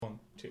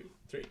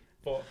3,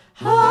 4.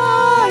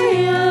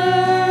 Higher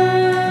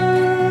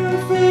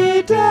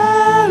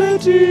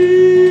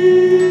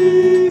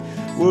fidelity.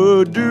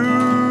 We'll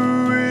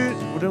do it.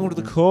 We're down to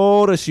the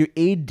chorus, you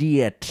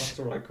idiot. That's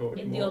the right chord.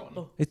 In the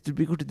upper. It's to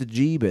be good to the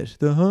G bit.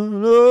 The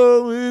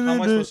hello. How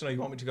am I supposed to know? You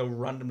want me to go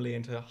randomly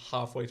into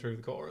halfway through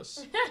the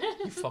chorus?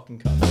 You fucking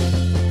cunt.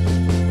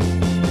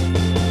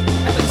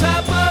 At the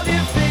top of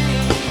your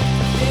feet,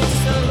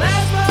 it's the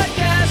last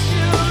podcast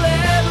you'll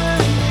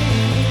ever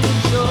need.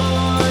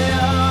 Enjoy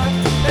our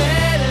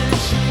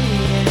fantasy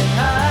and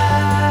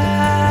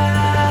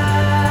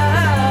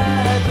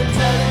high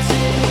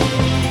fidelity.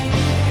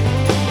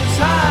 It's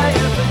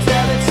higher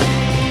fidelity.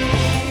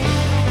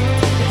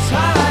 It's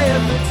higher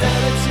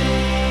fidelity.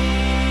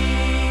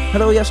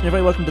 Hello, yes, and you're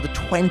very welcome to the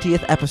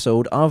 20th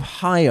episode of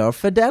Higher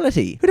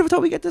Fidelity. Who never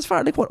thought we'd get this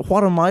far? Like,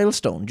 what a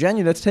milestone.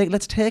 Genuinely,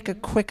 let's take a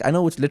quick... I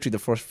know it's literally the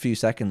first few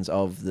seconds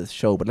of the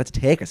show, but let's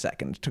take a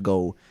second to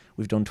go...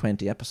 We've done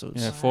 20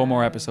 episodes. Yeah, 4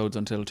 more episodes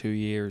until 2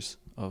 years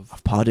of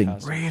Podding.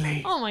 podcast.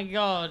 Really? Oh my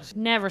god.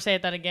 Never say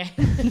that again.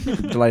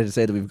 Delighted to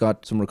say that we've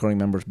got some recurring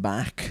members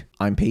back.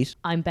 I'm Pete,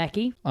 I'm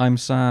Becky. I'm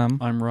Sam.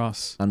 I'm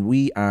Ross. and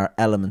we are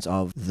elements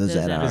of the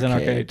Zen Zen The Zen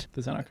Arcade. Arcade.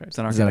 The Zen Arcade.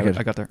 Zen Zen Arcade. Arcade.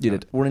 I got there. You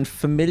did. We're in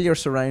familiar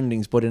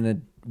surroundings, but in a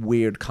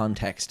weird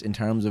context in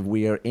terms of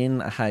we are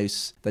in a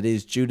house that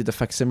is, due to the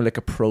facsimilic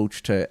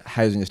approach to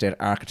housing estate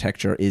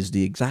architecture, is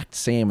the exact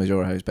same as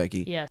your house,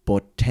 Becky, Yes.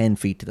 but 10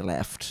 feet to the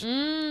left.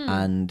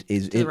 And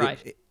is To the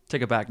right.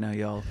 Take it back now,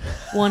 y'all.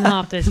 One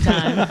hop this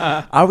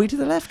time. Are we to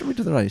the left or are we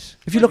to the right?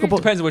 If you look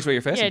above Depends on which way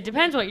you're facing. Yeah, it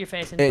depends what you're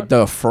facing.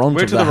 the front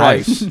We're of to the the right.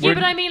 house. Yeah,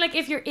 but I mean, like,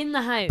 if you're in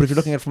the house. But if you're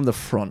looking at it from the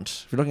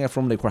front, if you're looking at it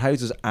from like where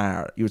houses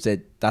are, you would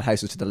say that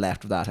house is to the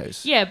left of that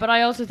house. Yeah, but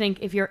I also think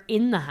if you're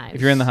in the house. If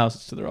you're in the house,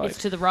 it's to the right. It's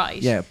to the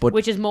right. Yeah, but-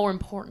 which is more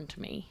important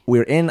to me.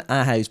 We're in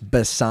a house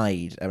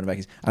beside Evan and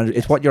Becky's, and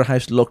it's what your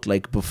house looked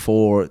like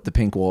before the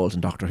pink walls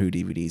and Doctor Who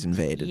DVDs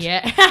invaded.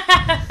 Yeah.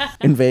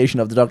 Invasion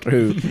of the Doctor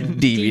Who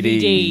DVDs.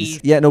 DVDs.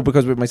 Yeah, no,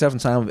 because with myself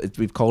and Sam,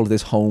 we've called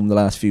this home the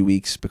last few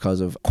weeks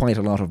because of quite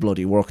a lot of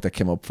bloody work that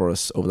came up for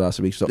us over the last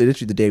few weeks. So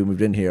literally the day we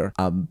moved in here,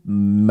 a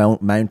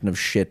mountain of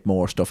shit,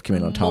 more stuff came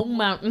in on top. Mole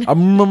Mountain. A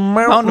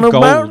mountain of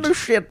gold. of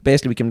shit.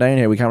 Basically, we came down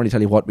here. We can't really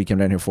tell you what we came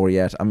down here for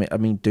yet. I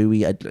mean, do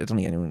we? I don't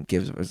think anyone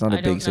gives. It's not a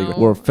I big don't secret.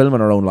 know. We're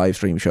filming our own live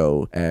stream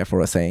show for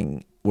a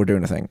thing. We're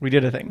doing a thing. We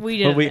did a thing. We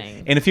did But a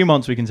thing. In a few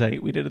months, we can say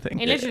we did a thing.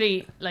 In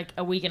literally like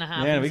a week and a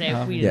half. Yeah, a and week say and a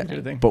half. we Yeah. did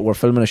a thing. But we're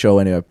filming a show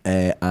anyway,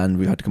 and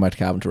we had to come back to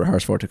cabin to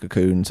rehearse for it to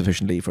cocoon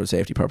sufficiently for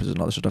safety purposes and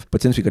all this sort of stuff.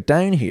 But since we got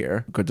down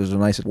here, because there's a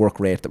nice work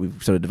rate that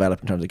we've sort of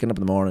developed in terms of getting up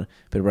in the morning,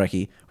 bit of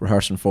brekkie,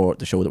 rehearsing for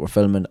the show that we're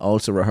filming,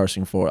 also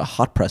rehearsing for a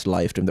hot press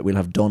live stream that we'll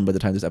have done by the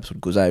time this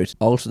episode goes out.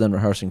 Also then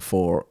rehearsing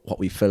for what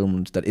we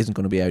filmed that isn't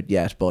going to be out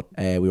yet, but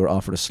we were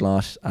offered a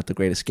slot at the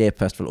Great Escape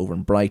Festival over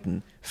in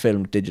Brighton,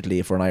 filmed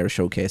digitally for an Irish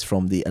showcase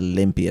from the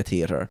Olympia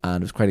Theatre,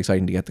 and it was quite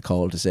exciting to get the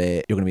call to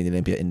say you're going to be in the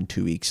Olympia in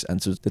 2 weeks.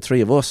 And so the three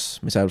of us,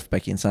 myself,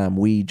 Becky and Sam,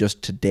 we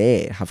just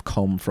today have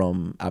come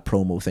from a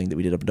promo thing that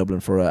we did up in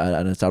Dublin for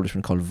an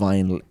establishment called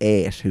Vinyl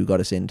 8, who got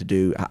us in to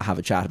do have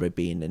a chat about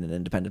being in an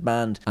independent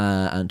band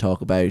and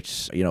talk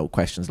about, you know,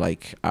 questions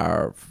like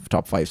our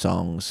top 5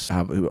 songs,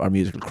 our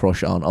musical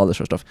crush on, all this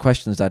sort of stuff.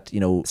 Questions that,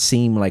 you know,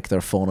 seem like they're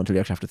fun until you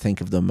actually have to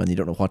think of them and you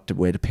don't know what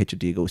way to pitch it.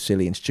 Do you go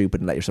silly and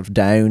stupid and let yourself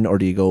down, or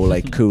do you go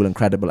like cool and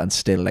credible and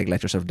still like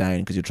let yourself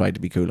down because you tried to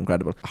be cool and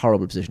credible?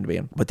 Horrible position to be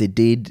in. But they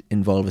did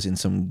involve us in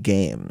some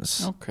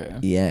games. Okay.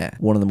 Yeah,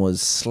 one of them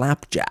was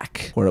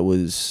Slapjack, where it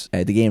was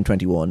the game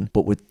 21,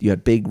 but with you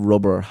had big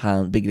rubber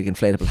hand, big like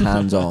inflatable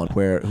hands on,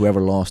 where whoever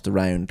lost the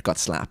round got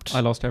slapped. I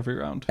lost every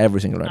round. Every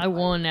single round. I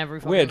won every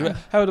fucking Wait,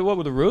 round. what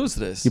were the rules to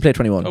this? You play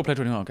 21, Oh, play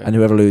 21, okay. and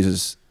whoever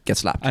loses gets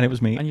slapped. And it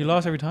was me. And you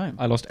lost every time.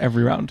 I lost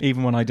every round,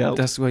 even when I dealt.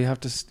 That's why you have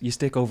to, you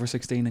stick over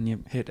 16 and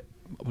you hit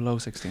below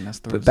 16. That's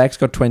the But rules. Bex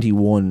got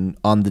 21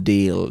 on the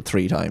deal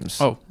 3 times.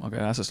 Oh, okay,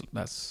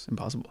 that's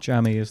impossible.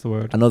 Jammy is the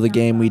word. Another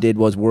game we did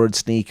was Word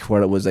Sneak,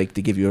 where it was like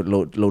they give you a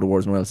load of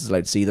words and no one else is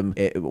allowed to see them.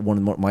 One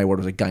of my word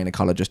was like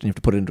gynecologist, and you have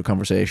to put it into a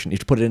conversation. You have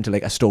to put it into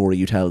like a story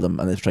you tell them,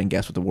 and they try and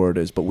guess what the word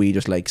is. But we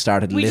just like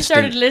started We listing. just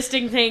started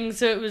listing things,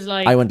 so it was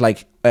like. I went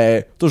like,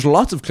 there's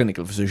lots of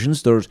clinical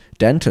physicians. There's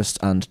dentists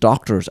and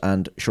doctors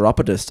and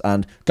chiropodists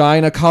and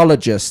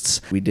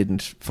gynecologists. We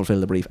didn't fulfill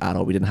the brief at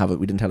all. We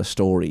didn't tell a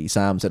story.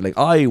 Sam said like,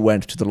 I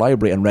went to the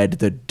library and read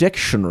the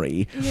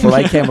dictionary where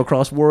I came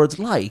across words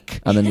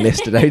like, and then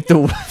listed out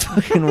the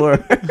fucking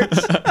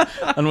words.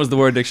 And was the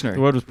word dictionary?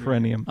 The word was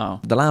perennium. Oh.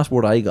 The last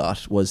word I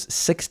got was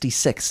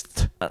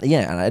 66th.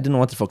 Yeah, and I didn't know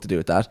what the fuck to do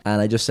with that.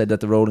 And I just said that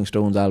the Rolling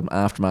Stones album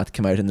Aftermath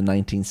came out in the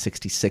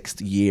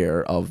 1966th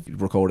year of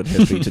recorded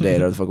history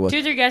today. Or the fuck it was.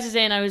 2-3 guesses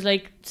in, I was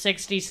like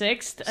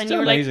 66th, and Still you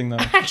were amazing,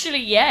 like, though. actually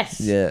yes.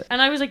 Yeah.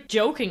 And I was like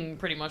joking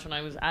pretty much when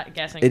I was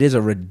guessing. It is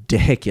a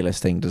ridiculous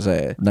thing to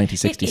say.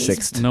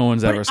 1966. No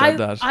one's ever said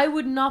that. I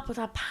would not put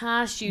that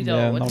past you though.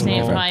 Yeah, at not the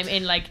same at all. time,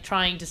 in like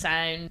trying to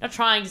sound, not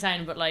trying to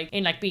sound, but like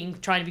in like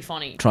trying to be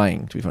funny.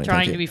 Trying to be funny. Trying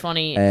thank to you. be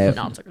funny,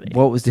 not so good.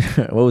 What was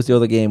the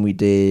other game we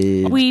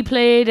did? We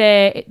played.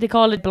 They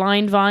call it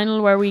blind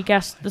vinyl, where we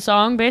guessed the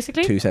song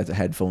basically. 2 sets of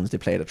headphones. They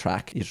played a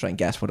track. You try and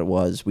guess what it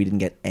was. We didn't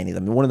get any of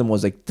them. One of them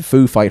was like the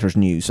Foo Fighters'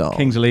 new song.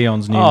 Kings of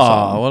Leon's new Oh,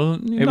 song. well, It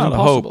was not a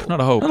impossible. hope. Not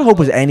a hope. I don't hope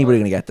was anybody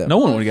going to get them. No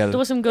one would get There it.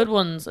 were some good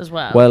ones as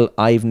well. Well,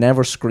 I've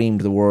never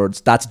screamed the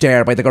words "That's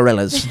Dare" by the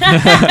Gorillaz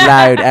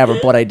loud ever,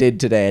 but I did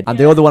today. And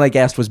the other one I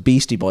guessed was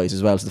Beastie Boys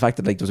as well. So the fact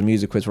that like there was a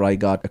music quiz where I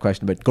got a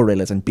question about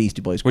Gorillaz and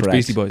Beastie Boys, Which correct.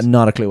 Beastie Boys?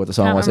 Not a clue what the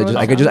song Can't was. remember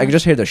I the could song.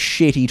 just hear the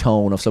shitty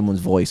tone of someone's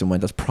voice and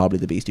went, "That's probably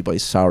the Beastie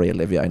Boys." Sorry,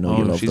 Olivia, I know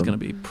you Oh, love she's them. going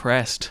to be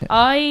pressed.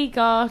 I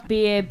got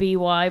BABY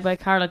by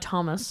Carla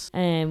Thomas,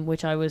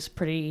 which I was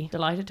pretty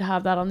delighted to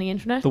have that on the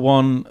internet. The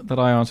one that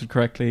I answered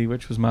correctly,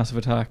 which was Massive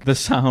Attack, the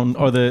sound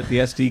or the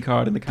SD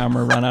card in the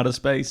camera ran out of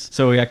space.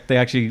 So they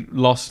actually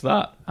lost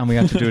that and we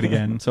had to do it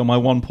again. So my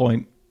 1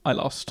 point, I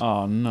lost.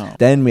 Oh, no.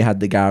 Then we had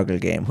the gargle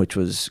game, which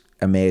was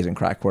amazing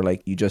crack, where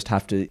like you just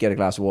have to get a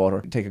glass of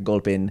water, take a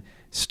gulp in,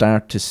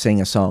 start to sing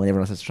a song, and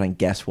everyone else has to try and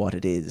guess what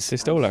it is. They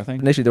stole our thing.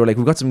 Initially, they were like,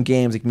 "We've got some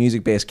games, like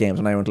music-based games,"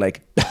 and I went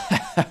like,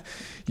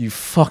 "You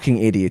fucking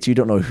idiots! You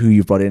don't know who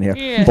you've brought in here."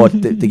 Yeah. But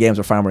the games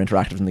are far more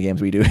interactive than the games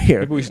we do here.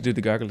 Maybe we should do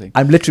the gargle thing.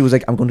 I'm literally was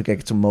like, I'm going to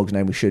get some mugs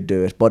now. We should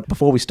do it. But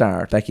before we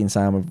start, Becky and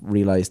Sam have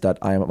realised that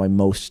I am at my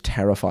most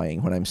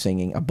terrifying when I'm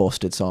singing a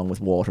busted song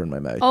with water in my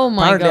mouth. Oh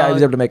my Apparently, I God.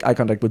 was able to make eye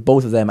contact with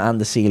both of them and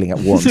the ceiling at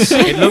once.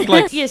 It looked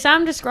like Yeah,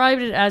 Sam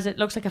described it as it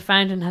looks like a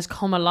fountain has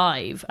come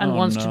alive and Oh,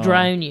 wants to no.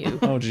 drown you.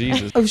 Oh,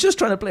 Jesus. I was just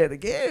trying to play the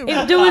game.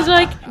 There was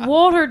like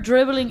water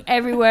dribbling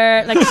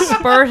everywhere, like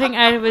spurting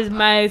out of his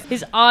mouth.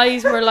 His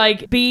eyes were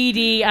like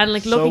beady and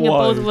like So looking at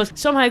both of wide. us,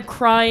 somehow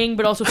crying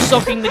but also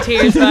sucking the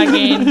tears back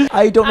in.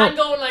 I don't And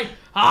know. going like,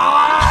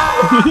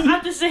 ah,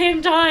 at the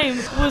same time.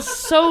 It was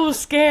so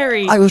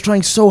scary. I was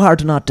trying so hard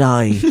to not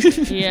die.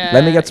 Yeah.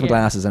 Let me get some yeah.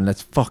 glasses and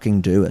let's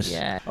fucking do it.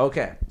 Yeah.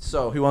 Okay,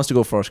 so who wants to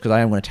go first? Because I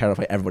am going to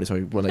terrify everybody. So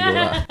we'll let you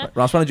go with that.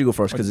 Ross, why don't you go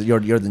first? Because you're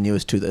the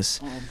newest to this.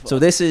 So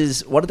this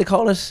is, what did they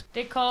call it?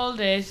 They called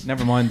it.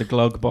 never mind the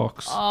glug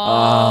box.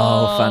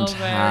 Oh, Very good.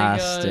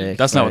 fantastic!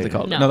 That's not what they Very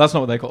call it. No. No, that's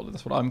not what they called it.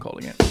 That's what I'm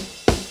calling it.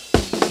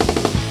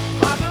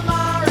 Michael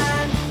Moore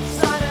and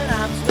Simon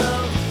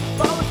Amstel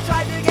both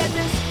tried to get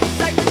this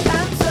segment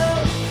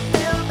cancelled.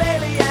 Bill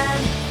Bailey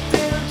and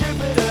Bill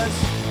Jupiters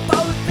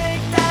both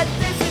think that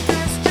this is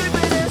the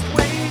stupidest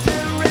way to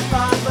rip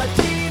off a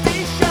TV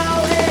show.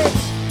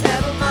 It's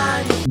never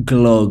mind,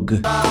 Glug,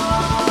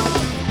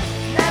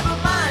 never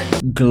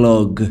mind,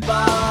 glug.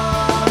 boss.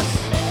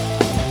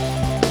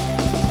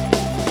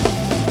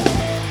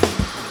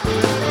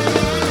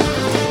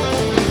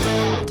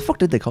 What the fuck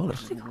did they call it?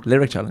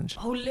 Lyric challenge.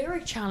 Oh,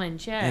 lyric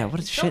challenge, yeah. Yeah, what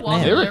is That shit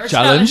was name? a Lyric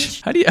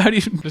challenge? How do you,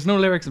 there's no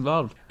lyrics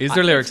involved. Is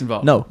there lyrics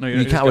involved? No, you're you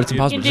just can't. Well, it's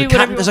gonna- impossible. You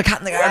can do There's a cat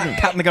in the garden.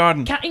 Cat in the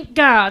garden. Cat in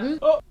garden.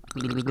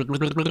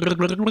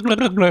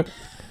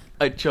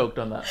 I choked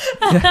on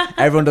that.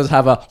 Everyone does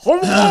have a. Why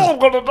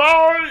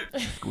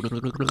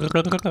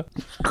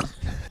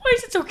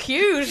is it so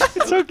cute?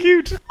 It's so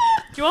cute. Do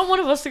you want one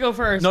of us to go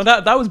first? No,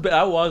 that was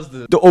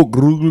the.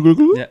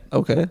 Oh, Yeah.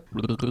 okay.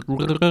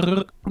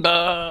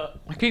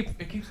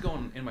 It keeps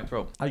going in my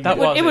throat.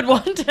 It would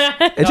want to.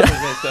 That was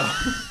it though.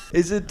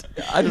 Is it?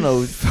 I don't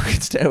know.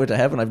 Fucking Stairway to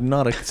Heaven. I've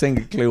not a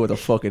single clue what the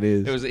fuck it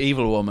is. It was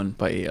Evil Woman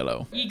by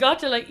ELO. You got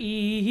to like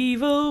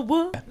evil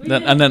woman.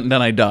 Then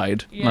I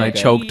died. And I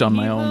choked on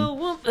my own.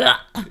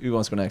 Who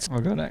wants to go next? I'll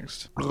go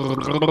next.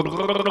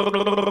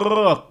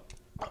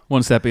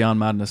 One step beyond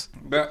madness.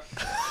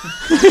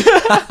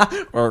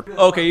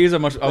 Okay, use a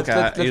much. Okay,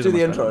 Let's use do a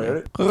the much-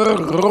 intro.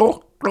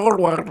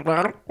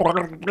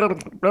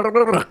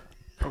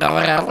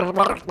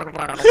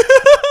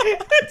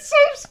 It's so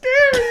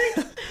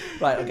scary.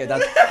 Right. Okay.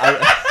 That's.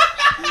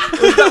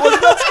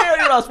 Wasn't that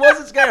scary, Ross? Was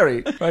it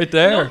scary? Right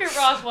there. Look at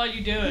Ross while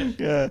you do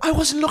it. I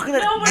wasn't looking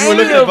at No, but any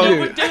looking at of both. you.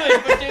 But do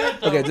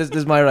it though. Okay, this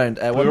is my round.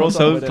 We were all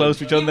so close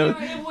to each other.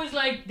 It was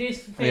like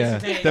this face Yeah,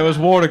 to face. there was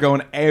water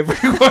going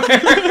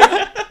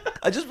everywhere.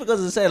 Just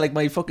because I say like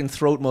my fucking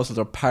throat muscles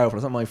are powerful,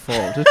 it's not my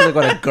fault. Just because I've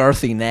got a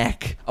girthy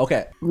neck.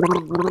 Okay.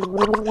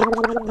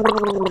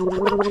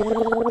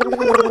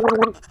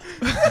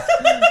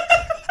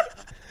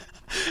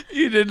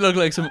 You did look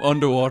like some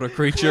underwater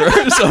creature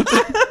or something.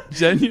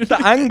 Genuine.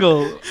 The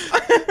angle.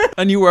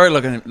 And you were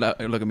looking at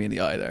me in the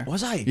eye there.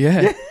 Was I?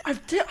 Yeah.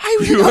 I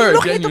was You were,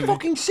 looking at the genuinely.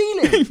 fucking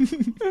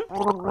ceiling.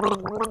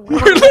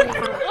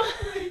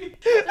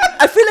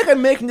 I feel like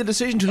I'm making the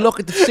decision to look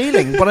at the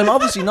ceiling, but I'm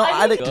obviously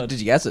not. Did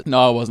you guess it?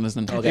 No, I wasn't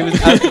listening. It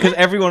was because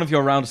every one of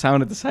your rounds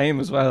sounded the same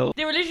as well.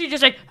 They were literally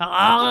just like.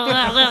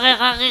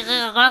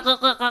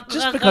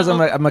 Just because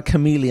I'm a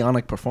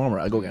chameleonic performer,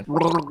 I'll go again.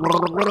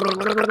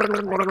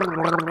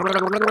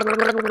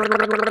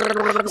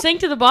 Sing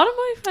to the bottom,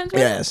 my friend.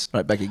 Yes.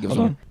 Right, Becky, give us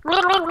one.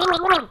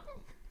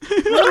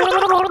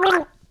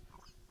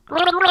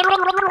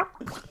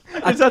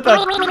 Is that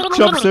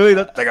chop suey?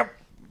 That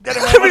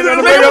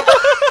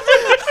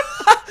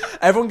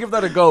Everyone give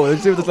that a go.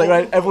 Let's see what it's like.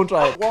 Right, everyone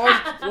try it.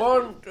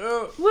 One,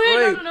 two,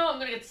 Wait, three. no, I'm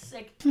gonna get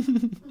sick.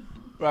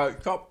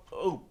 Right, chop.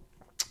 Oh.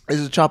 This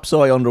is chop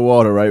soy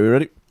underwater, right? We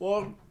ready?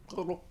 One.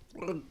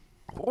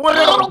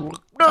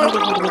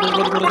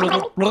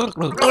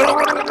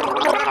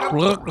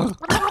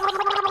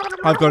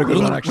 I've got a good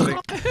one actually.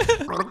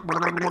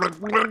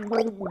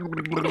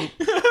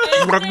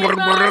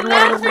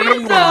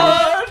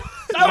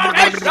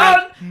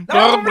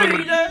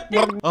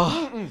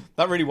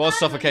 That really was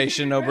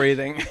suffocation, no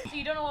breathing.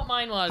 You don't know what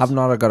mine was. I've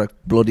not got a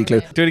bloody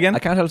clue. Do it again. I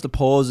can't tell if the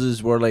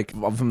pauses were like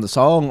from the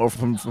song or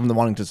from the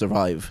wanting to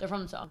survive. They're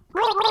from the song.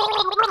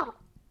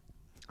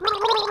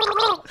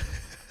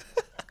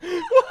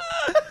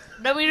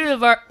 Then we do the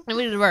verse. Then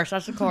we do the verse.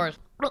 That's the chorus.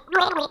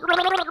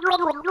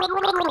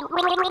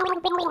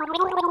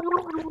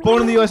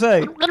 Born in the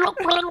USA.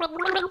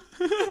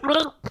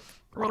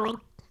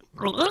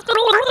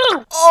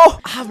 Oh,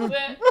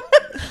 Wait.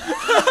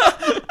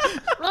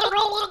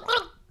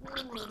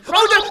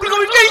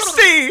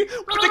 Casey!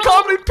 They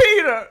call me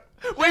Peter!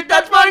 Wait,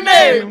 that's my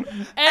name!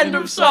 End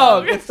of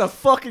song! It's the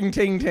fucking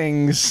Ting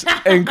Tings.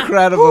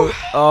 Incredible.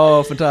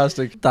 Oh,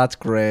 fantastic. That's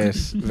great.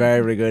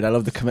 Very, very good. I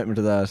love the commitment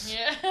to that.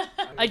 Yeah.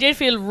 I did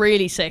feel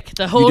really sick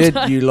the whole You did.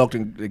 time. You looked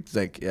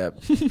sick, yeah.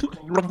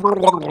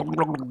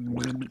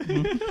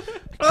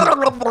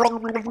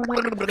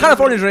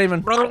 California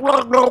Dreaming.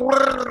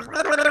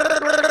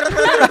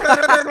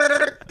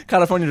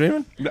 California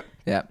Dreaming? No.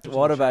 Yeah.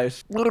 What about?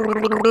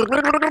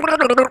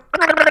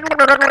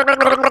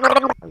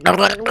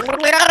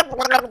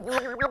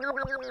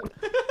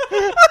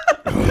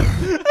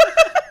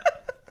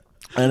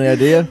 Any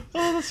idea?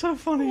 Oh, that's so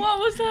funny. What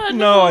was that?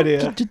 No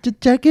idea.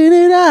 Checking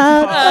it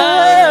out.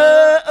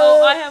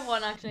 Oh, I have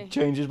one actually.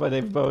 Changes by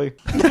David Bowie.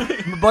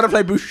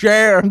 Butterfly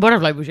Boucher.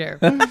 Butterfly Boucher.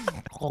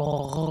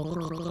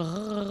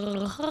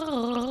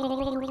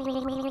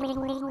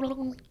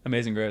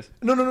 Amazing Grace.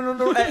 No. He ain't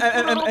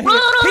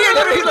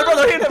heavy.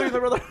 He's my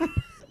brother.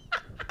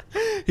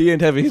 He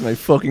ain't heavy. He's my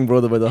fucking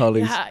brother by the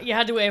Hollies. You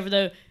had to wait for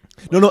the.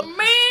 No. No.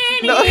 Meanie.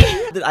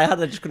 I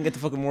just couldn't get the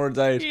fucking words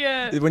out.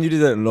 Yeah. When you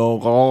did that,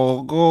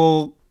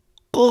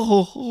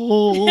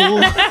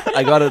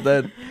 I got it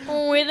then.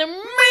 With a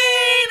meanie.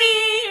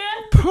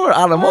 Poor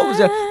Alan, what was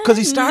that? Because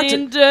he starts.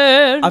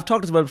 Linda. I've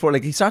talked about it before.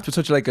 Like he starts with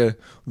such like a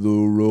the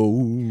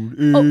road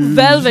is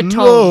velvet tones.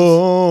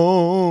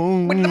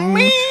 long. With a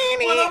meaning.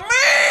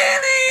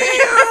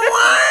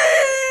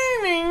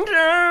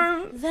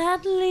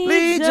 That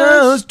Leads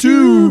us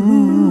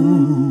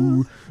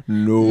to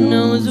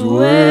knows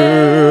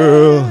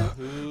where.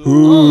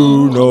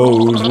 Who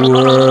knows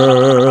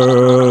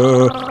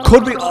where?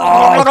 Could be.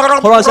 Oh,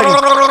 hold on a second.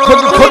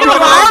 Could be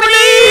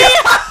harmony.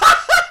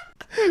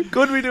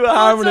 Could we do a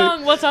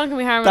harmony? What song can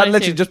we harmonize That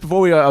literally to? just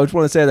before I just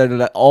want to say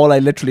that all I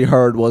literally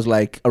heard was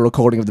like a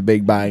recording of the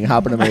Big Bang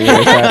happening.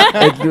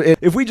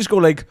 If we just go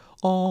like,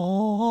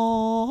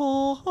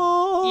 oh,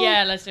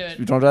 Yeah, let's do it.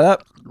 you want to try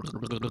that?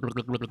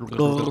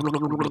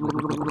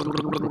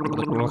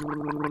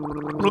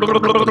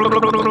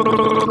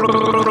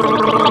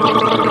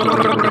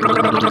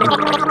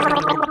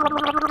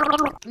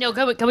 No,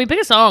 can we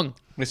pick a song?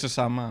 Mr.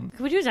 Sandman.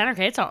 Can we do a Zen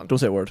Arcade song? Don't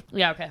say a word.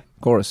 Yeah, okay.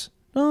 Chorus.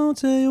 Don't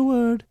say a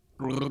word.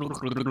 I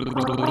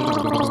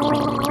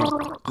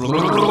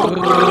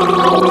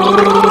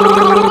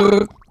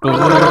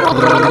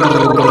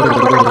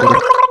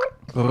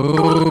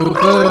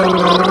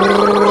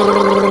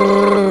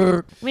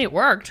mean, it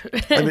worked.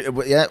 I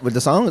mean, yeah, with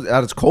the song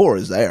at its core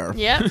is there.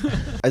 Yeah.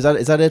 Is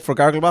that it for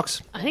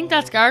Garglebox? I think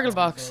that's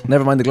Garglebox.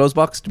 Never mind the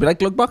Glowsbox. Do we like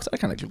Glugbox? I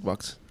kind of like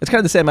Glugbox. It's kind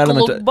of the same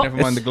element. Glugbox. Never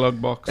mind the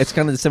glug box. It's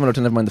kind of similar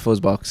to Never Mind the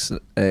Fuzzbox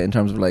in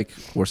terms of like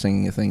we're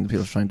singing a thing that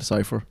people are trying to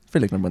decipher. I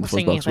feel like Never Mind the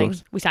Singing a Fuzzbox thing.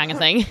 works. We sang a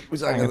thing. We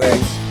sang a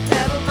thing.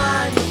 Never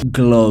mind.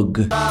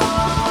 Glug.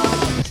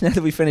 Now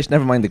that we finished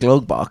Never Mind the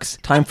Glug Box,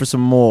 time for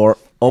some more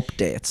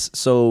updates.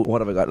 So what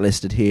have I got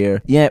listed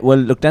here? Yeah, well,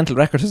 look, Dental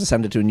Records has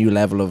ascended to a new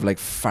level of like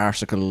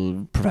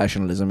farcical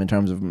professionalism in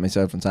terms of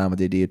myself and Sam with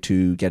the idea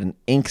to get an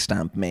ink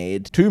stamp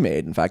made,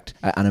 in fact,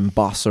 an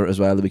embosser as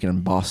well that we can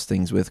emboss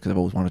things with, because I've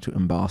always wanted to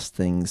emboss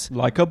things.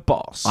 Like a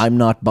boss. I'm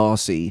not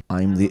bossy,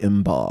 I'm the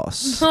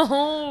emboss.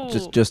 Oh.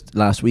 Just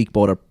last week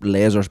bought a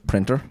laser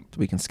printer that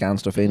we can scan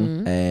stuff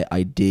in.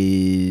 I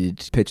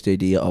did pitch the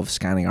idea of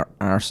scanning our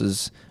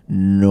arses.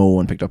 No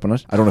one picked up on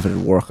it. I don't know if it'd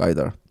work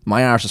either.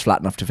 My arse is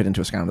flat enough to fit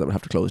into a scanner that would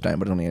have to close down,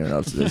 but I don't think anyone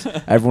else is.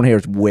 Everyone here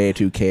is way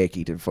too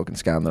cakey to fucking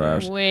scan their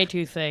arse. Way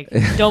too thick.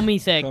 Dummy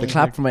thick. The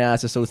clap from my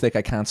ass is so thick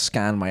I can't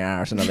scan my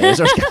arse in a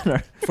laser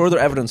scanner. Further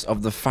evidence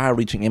of the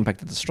far-reaching impact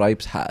that the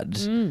Stripes had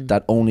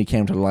that only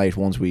came to light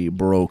once we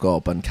broke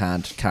up and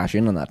can't cash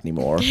in on that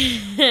anymore.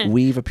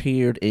 We've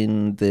appeared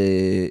in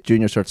the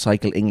Junior Cert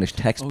Cycle English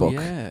textbook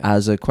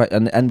as a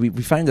and we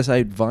found this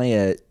out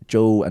via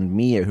Joe and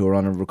Mia, who are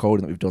on a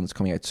recording that we've done that's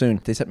coming out soon.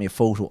 They sent me a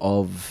photo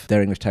of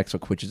their English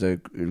textbook, which is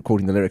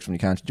quoting the lyrics from You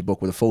Can't Judge a Book,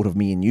 with a photo of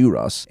me and you,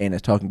 Ross, in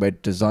it, talking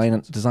about design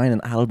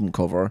an album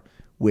cover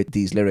with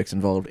these lyrics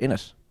involved in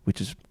it. which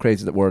is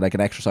crazy that we're like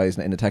an exercise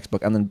in the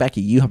textbook. And then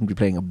Becky, you happen to be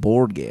playing a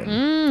board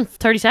game.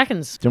 30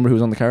 seconds. Do you remember who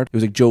was on the card? It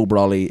was like Joe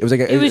Brawley. It was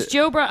like It was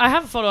Joe I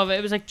have a photo of it.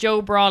 It was like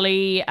Joe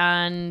Brawley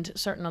and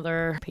certain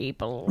other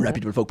people.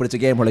 reputable folk, but it's a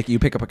game where like you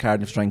pick up a card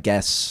and you have to try and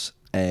guess.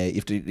 You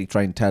have to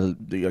try and tell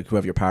like,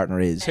 whoever your partner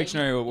is.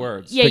 Dictionary with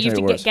words. Yeah, you have to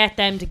Dictionary words. get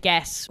them to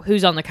guess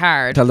who's on the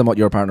card. Tell them what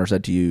your partner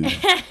said to you.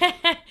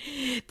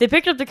 They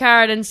picked up the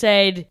card and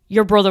said,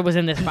 your brother was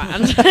in this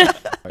band.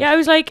 Yeah, I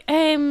was like,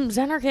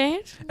 Zen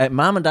Arcade?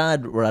 Mom and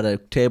Dad were at a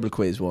table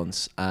quiz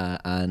once,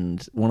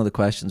 and one of the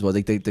questions was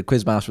like the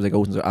quiz master was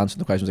like answering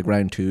the questions like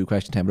round 2,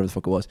 question 10, whatever the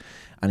fuck it was,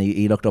 and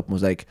he looked up and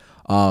was like,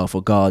 "Oh,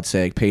 for God's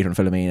sake, Peter and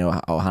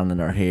Philomena O'Hanlon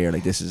are here.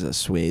 Like this is a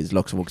swizz.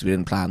 Looks we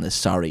didn't plan this.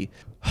 Sorry."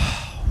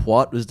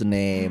 What was the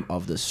name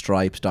of the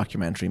Stripes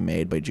documentary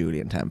made by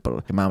Julian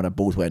Temple? Mom and Dad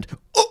both went,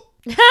 "Oh,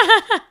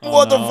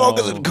 what the fuck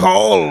is it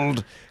called?"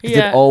 'Cause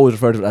Yeah. They'd always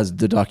referred to it as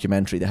the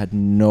documentary. They had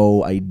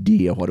no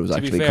idea what it was To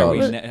be actually fair,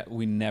 called.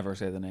 we never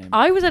say the name.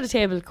 I was at a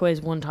table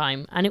quiz one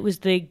time, and it was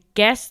the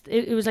guest.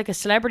 It was like a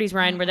celebrities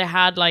round where they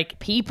had like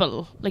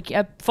people, like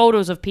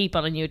photos of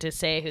people, and you had to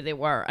say who they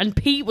were. And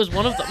Pete was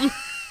one of them.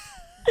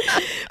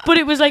 But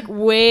it was like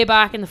way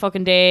back in the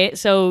fucking day.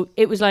 So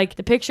it was like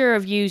the picture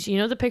of yous, you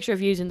know, the picture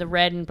of yous in the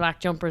red and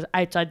black jumpers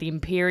outside the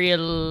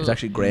Imperial. It's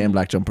actually grey and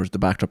black jumpers. The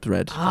backdrop's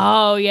red.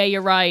 Oh yeah,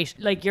 you're right.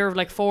 Like your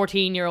like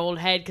 14-year-old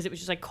head, because it was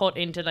just like cut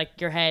into like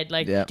your head,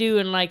 like Yeah.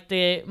 doing like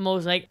the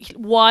most like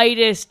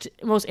widest,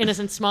 most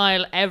innocent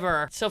smile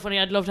ever. So funny.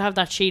 I'd love to have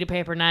that sheet of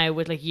paper now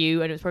with like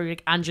you, and it was probably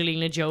like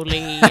Angelina Jolie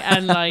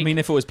and like. I mean,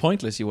 if it was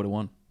pointless, you would have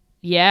won.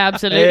 Yeah,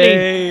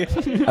 absolutely.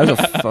 That was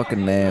a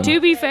fucking name. To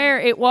be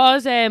fair, it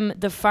was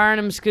the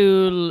Farnham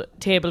School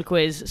table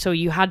quiz, so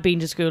you had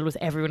been to school with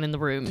everyone in the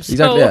room. Exactly.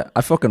 So, Yeah.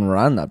 I fucking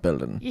ran that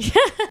building.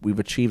 We've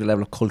achieved a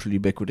level of cultural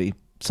ubiquity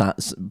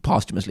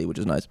posthumously, which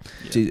is nice.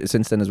 See,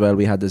 since then as well,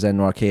 we had the Zen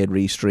Arcade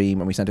restream,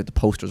 and we sent out the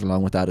posters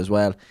along with that as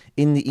well.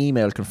 In the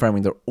email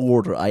confirming their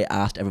order, I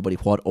asked everybody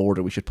what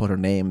order we should put our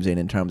names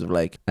in terms of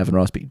like Evan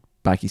Ross, Pete,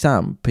 Backy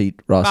Sam, Pete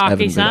Ross, Backy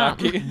Evan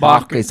Sam.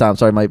 Backy Sam.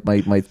 Sorry,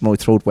 my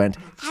throat went.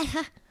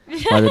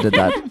 While I did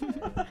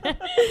that.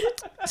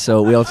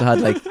 So we also had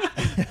like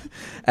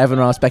Evan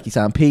Ross, Becky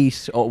Sam,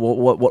 Pete.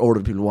 What order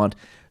do people want?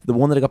 The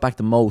one that I got back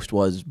the most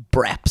was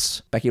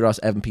Breps. Becky Ross,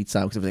 Evan, Pete,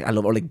 Sam. Because like, I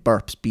love, or like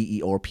Burps,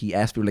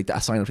 BERPS. People like that. I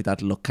sign up like that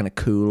to look kind of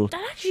cool.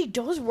 that actually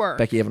does work.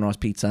 Becky, Evan, Ross,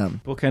 Pete,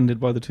 Sam. Bookended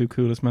by the two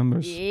coolest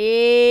members.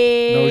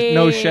 Yeah.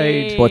 No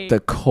shade. But the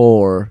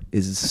core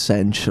is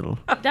essential.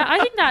 I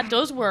think that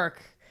does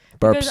work.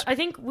 Burps. Because I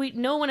think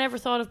no one ever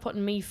thought of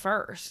putting me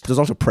first. There's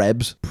also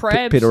Prebs.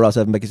 Prebs. Peter Ross,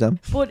 Evan, Becky, Sam.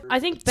 But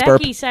I think Spurp.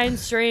 Becky sounds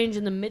strange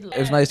in the middle. It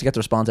was nice to get the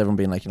response. Everyone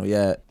being like,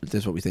 yeah, this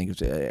is what we think.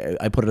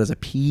 I put it as a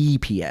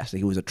PPS.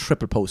 Like it was a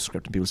triple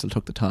postscript, and people still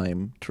took the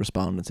time to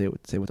respond and say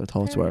what their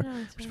thoughts were,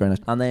 which is very nice.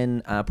 And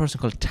then a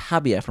person called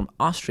Tabia from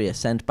Austria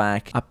sent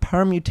back a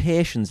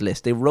permutations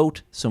list. They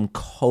wrote some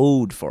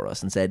code for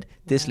us and said,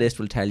 this list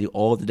will tell you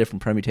all the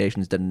different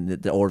permutations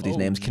that the order of these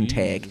names can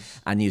take,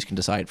 and you can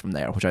decide from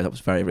there, which I thought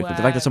was very, very cool.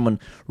 The fact that someone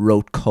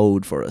wrote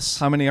code for us.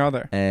 How many are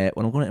there?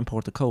 Well, I'm going to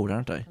import the code,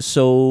 aren't I?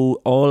 So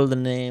all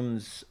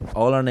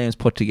our names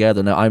put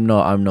together. Now I'm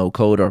no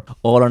coder.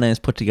 All our names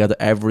put together,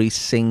 every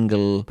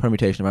single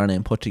permutation of our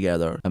name put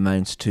together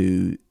amounts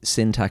to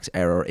syntax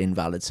error,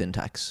 invalid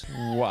syntax.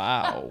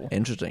 Wow.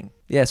 Interesting.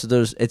 Yeah, so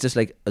there's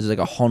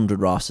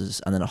 100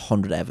 Rosses and then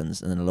 100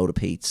 Evans and then a load of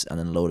Petes and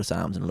then a load of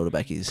Sams and a load of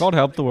Beckys. God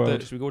help the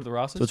world. Should we go to the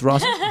Rosses? So it's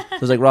Ross. So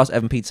it's like Ross,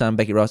 Evan, Pete, Sam,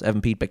 Becky, Ross,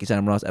 Evan, Pete, Becky,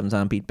 Sam, Ross, Evan,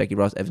 Sam, Pete, Becky,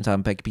 Ross, Evan,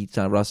 Sam, Becky, Pete,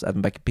 Sam, Ross,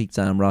 Evan, Becky, Pete,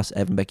 Sam, Ross,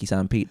 Evan, Becky,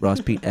 Sam, Pete,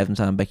 Ross, Pete, Evan,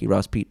 Sam, Becky,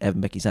 Ross, Pete,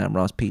 Evan, Becky, Sam,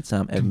 Ross, Pete,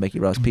 Sam, Evan, Becky,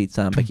 Ross, Pete,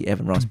 Sam, Becky,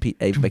 Evan, Ross, Pete,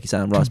 Evan, Becky,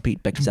 Sam, Ross,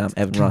 Pete, Becky, Sam,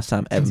 Evan, Ross,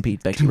 Sam, Evan,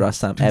 Pete, Becky, Ross,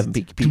 Sam, Evan,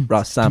 Pete,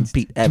 Ross, Sam,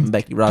 Pete, Evan,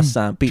 Becky, Ross,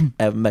 Sam, Pete,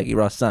 Evan, Becky,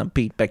 Ross, Sam,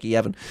 Pete, Becky,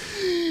 Evan.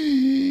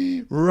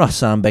 Ross,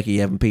 Sam, Becky,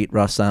 Evan, Pete,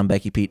 Ross, Sam,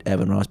 Becky, Pete,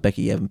 Evan, Ross,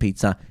 Becky, Evan, Pete,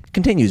 Sam.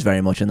 Continues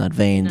very much in that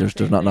vein. There's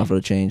not an awful lot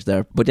of change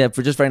there. But yeah,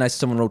 for just very nice,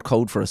 someone wrote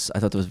code for us. I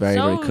thought that was very,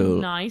 very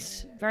cool.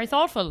 Nice. Very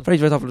thoughtful. Very,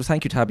 very thoughtful.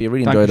 Thank you, Tabby. I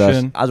really Thank enjoyed you,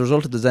 that. Shane. As a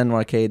result of the Zen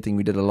Arcade thing,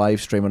 we did a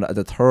live stream, and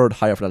the third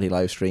higher fidelity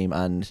live stream,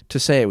 and to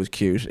say it was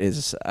cute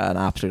is an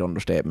absolute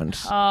understatement.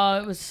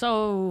 Oh, it was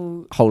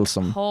so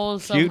Wholesome.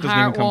 Cute doesn't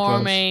even come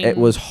close. heartwarming. It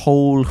was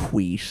whole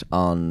wheat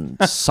on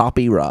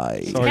soppy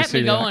rye. Sorry, kept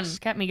me going. celiacs.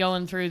 Kept me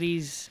going through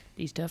these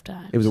tough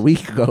times. It was a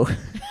week ago.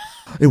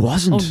 It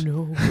wasn't.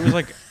 Oh no. It was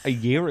like a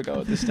year ago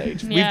at this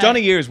stage. Yeah. We've done a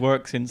year's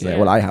work since Yeah, then.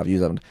 well, I have.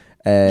 You haven't.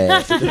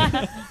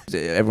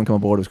 Everyone come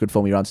on board. It was good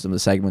fun. We ran to some of the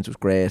segments. It was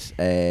great.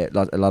 A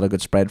lot of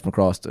good spread from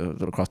across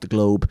the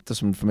globe. There's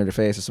some familiar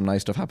faces, some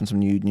nice stuff happened, some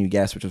new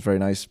guests, which was very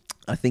nice.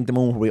 I think the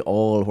moment where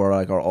all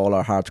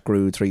our hearts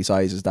grew 3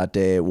 sizes that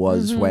day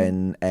was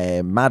when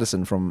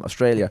Madison from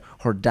Australia,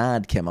 her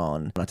dad came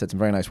on, and I said some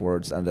very nice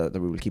words, and that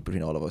we will keep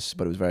between all of us.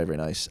 But it was very, very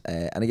nice.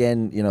 And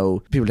again,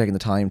 people taking the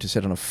time to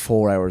sit on a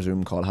 4-hour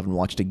Zoom call, having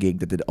watched a gig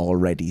that they'd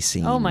already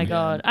seen. Oh my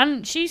god.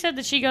 And she said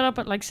that she got up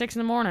at like 6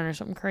 a.m. or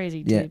something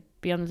crazy Yeah.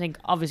 be on the thing,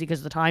 obviously because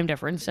of the time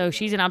difference. So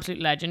she's an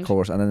absolute legend. Of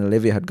course, and then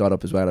Olivia had got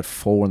up as well at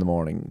 4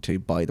 a.m. to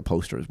buy the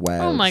poster as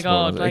well. Oh my So,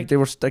 God, like- they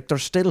were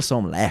there's still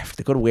some left.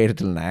 They could have waited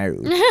till now,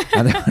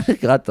 and they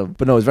got them.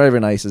 But no, it's very, very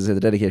nice. As I say, the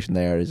dedication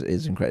there is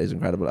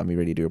incredible, and we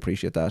really do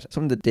appreciate that.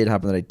 Something that did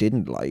happen that I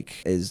didn't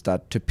like is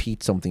that to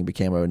peat something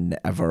became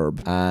a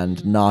verb,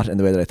 and not in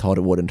the way that I thought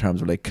it would, in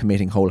terms of like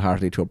committing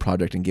wholeheartedly to a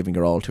project and giving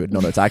your all to it. No,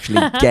 it's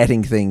actually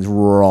getting things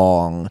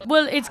wrong.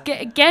 Well, it's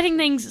getting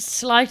things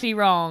slightly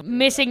wrong,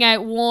 missing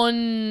out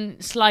one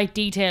slight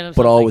detail of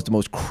But something. always the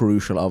most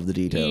crucial of the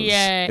details.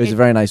 Yeah, It was a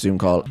very nice Zoom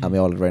call, and we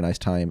all had a very nice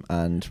time,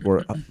 and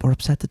we're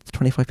upset that the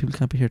 25 people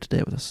can't be here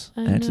today with us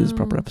to do this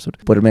proper episode.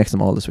 But it makes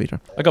them all the sweeter.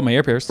 I got my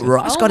ear pierced.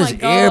 Ross Oh got my his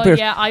God, ear pierced.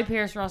 Yeah, I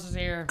pierced Ross's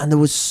ear. And there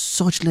was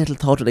such little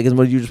thought to it.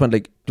 Like, you just went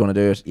like, "Do you want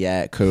to do it?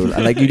 Yeah, cool."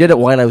 And like, you did it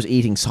while I was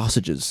eating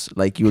sausages.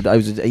 Like, I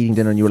was eating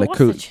dinner, and you were like,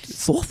 "Cool,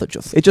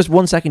 sausages." It's just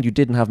 1 second you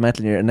didn't have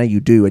metal in your ear, and now you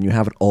do, and you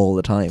have it all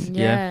the time.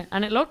 Yeah,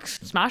 and it looks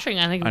smashing.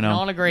 I think we I can know.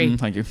 all agree.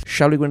 Thank you.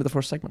 Shall we go into the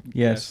first segment?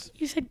 Yes.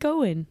 You said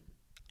go in.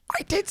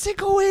 I did say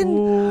go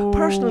in.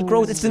 Personal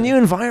growth. It's the new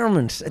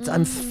environment.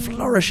 I'm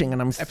flourishing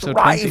and I'm Episode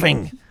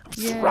thriving.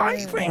 Yeah.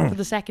 Thriving. For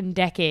the second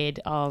decade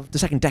of... The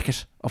second decade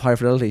of Higher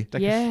Fidelity.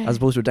 Yeah. As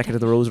opposed to a decade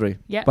of the Rosary.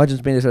 Yeah. Imagine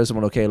being able to tell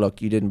someone, okay,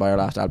 look, you didn't buy our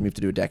last album, you have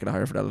to do a decade of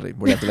Higher Fidelity.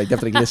 We have to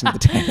listen to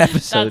the 10 That's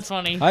episodes.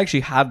 funny. I actually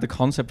had the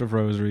concept of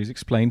rosaries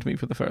explained to me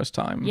for the first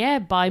time. Yeah,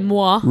 by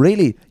moi.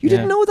 Really? You Yeah.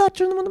 didn't know that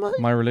during the month of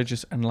May? My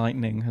religious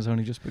enlightening has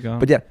only just begun.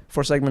 But yeah,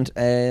 first segment.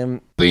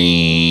 What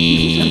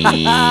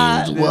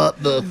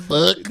the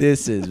fuck?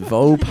 This is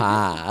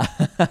Vopa.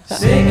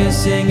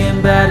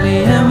 Singing badly,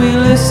 and we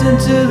listen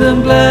to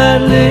them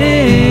gladly.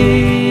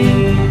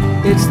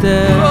 It's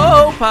the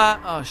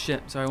Oh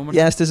shit! Sorry, one more.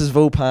 Yes, this is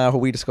Vopa, where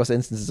we discuss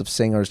instances of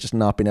singers just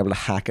not being able to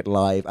hack it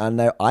live. And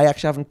now, I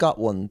actually haven't got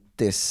one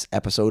this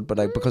episode, but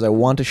because I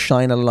want to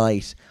shine a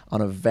light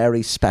on a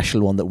very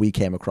special one that we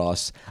came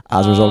across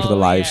as a result of the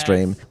live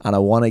stream. And I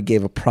want to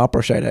give a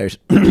proper shout out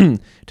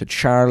to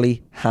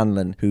Charlie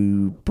Hanlon,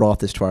 who brought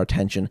this to our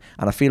attention.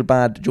 And I feel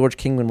bad, George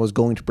Kingman was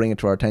going to bring it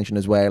to our attention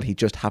as well. He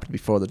just happened to be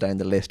further down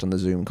the list on the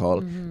Zoom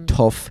call.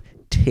 Tough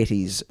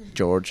titties,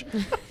 George.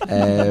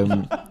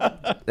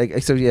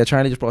 So yeah,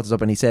 Charlie just brought this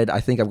up, and he said, "I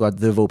think I've got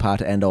the Vopa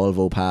to end all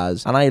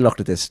Vopas." And I looked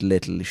at this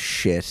little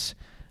shit.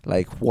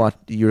 Like, what?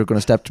 You're going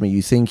to step to me?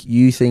 You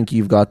think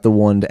you've got the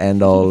one to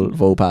end all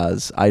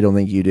Vopas? I don't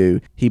think you do.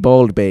 He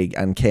balled big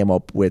and came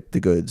up with the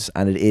goods,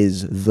 and it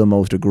is the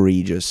most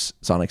egregious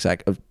sonic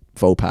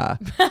faux pas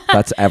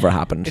that's ever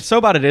happened. it's so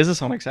bad it is a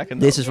sonic second.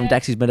 This though. is from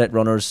Dexy's Midnight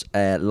Runners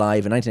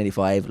live in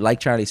 1985. Like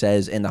Charlie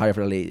says in the Higher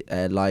Fidelity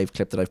live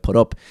clip that I've put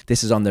up,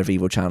 this is on their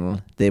Vivo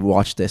channel. They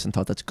watched this and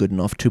thought that's good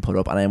enough to put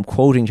up. And I am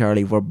quoting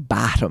Charlie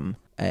verbatim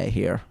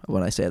here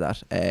when I say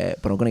that.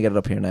 But I'm going to get it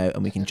up here now,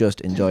 and we can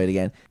just enjoy it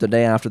again. The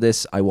day after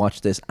this, I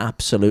watched this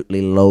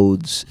absolutely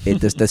loads.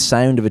 The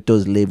sound of it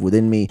does live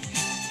within me.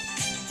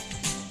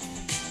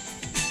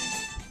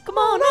 Come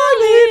on,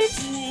 Arlene!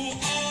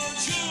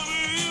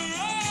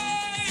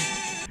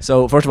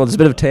 So first of all, there's a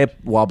bit of tape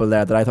wobble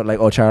there that I thought, like,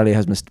 oh, Charlie's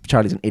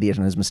an idiot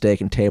and has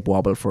mistaken tape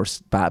wobble for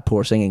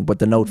poor singing. But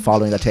the note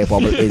following that tape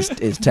wobble is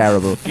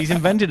terrible. He's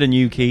invented a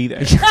new key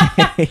there.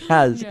 He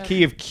has. Yeah.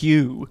 Key of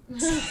Q.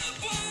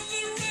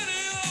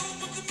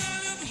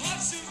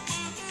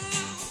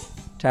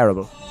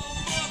 Terrible.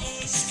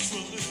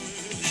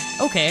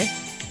 Okay.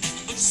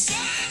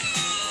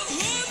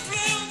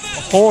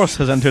 A horse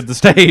has entered the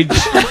stage.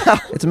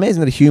 It's amazing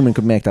that a human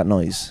could make that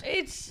noise.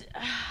 It's...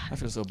 I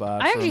feel so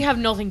bad. I actually have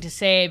nothing to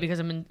say because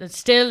I'm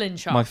still in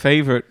shock. My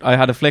favorite, I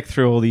had to flick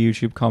through all the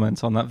YouTube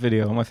comments on that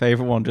video. My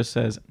favorite one just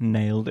says,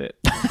 "Nailed it."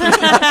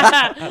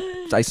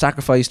 I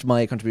sacrificed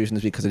my contribution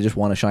this week because I just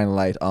want to shine a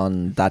light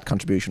on that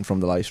contribution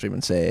from the live stream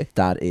and say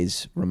that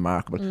is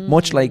remarkable.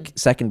 Much like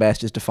second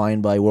best is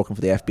defined by working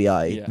for the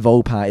FBI, Yeah.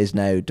 Vopa is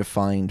now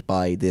defined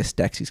by this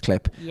Dexy's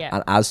clip. Yeah.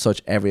 And as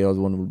such, every other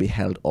one will be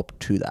held up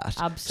to that.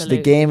 Absolutely. So the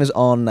game is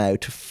on now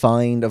to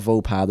find a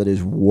Vopa that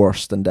is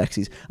worse than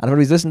Dexy's. And if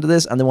anybody's listening to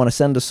this and they want to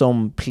send us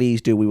some,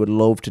 please do. We would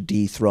love to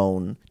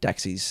dethrone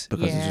Dexy's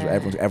because it's just, Yeah.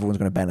 everyone's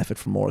going to benefit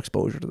from more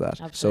exposure to that.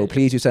 So Absolutely.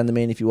 please do send them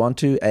in if you want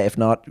to. If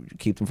not,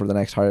 keep them for the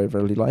next Higher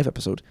Fidelity live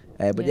episode.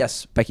 But Yeah.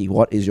 yes, Becky,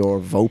 what is your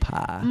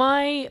Vopa?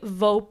 My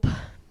Vope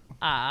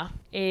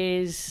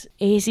is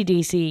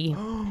AC/DC.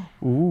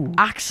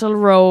 Axl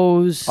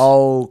Rose.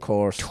 Oh, of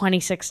course.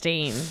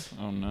 2016.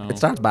 Oh no. It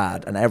starts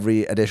bad, and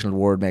every additional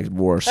word makes it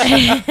worse.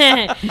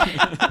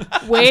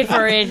 Wait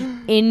for it.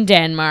 In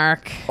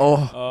Denmark.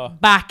 Oh.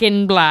 Back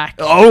in black.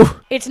 Oh!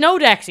 It's no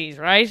Dexys,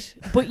 right?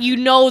 But you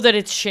know that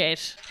it's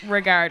shit,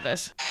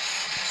 regardless.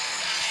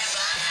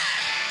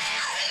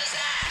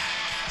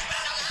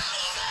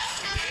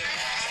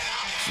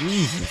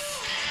 Jesus.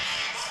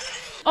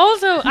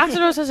 Also, Axl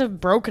Rose has a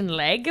broken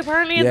leg,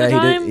 apparently, at Yeah, the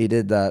time. he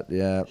did that,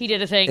 yeah. He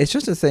did a thing. It's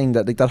just a thing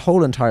that, like, that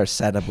whole entire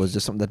setup was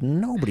just something that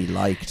nobody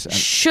liked.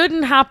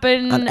 Shouldn't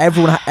happen. And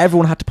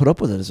everyone had to put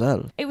up with it as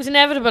well. It was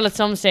inevitable at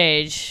some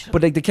stage.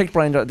 But like they kicked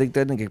Brian, they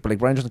didn't kick, but like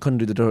Brian Johnson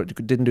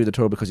didn't do the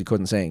tour because he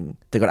couldn't sing.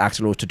 They got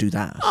Axl Rose to do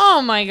that.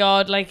 Oh my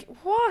god, like,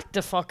 what? what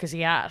the fuck is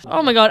he at?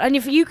 Oh my god! And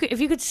if you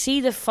could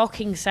see the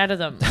fucking set of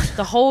them,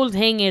 the whole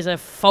thing is a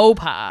faux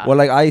pas. Well,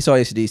 like I saw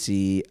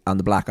AC/DC on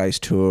the Black Ice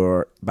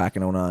tour back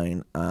in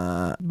 2009.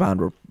 The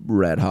band were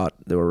red hot.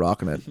 They were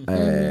rocking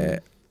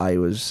it. I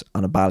was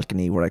on a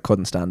balcony where I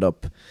couldn't stand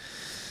up.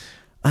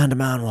 And a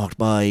man walked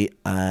by,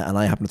 and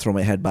I happened to throw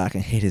my head back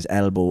and hit his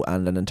elbow,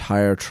 and an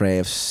entire tray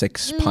of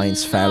 6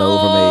 pints fell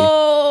over me.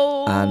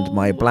 And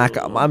my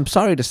I'm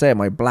sorry to say,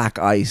 my Black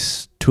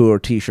Ice tour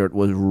t-shirt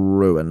was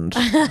ruined.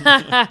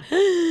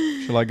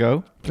 Shall I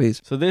go?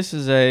 Please. So this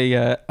is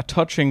a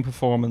touching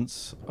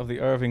performance of the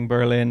Irving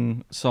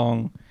Berlin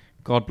song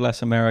God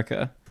Bless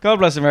America. God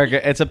Bless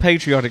America, it's a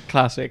patriotic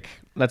classic,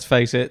 let's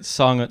face it,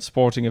 sung at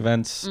sporting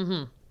events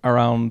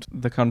around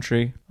the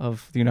country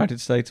of the United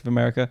States of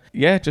America.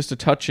 Yeah, just a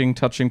touching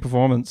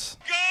performance.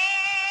 God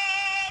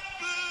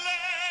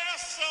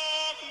bless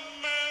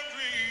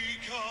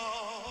America,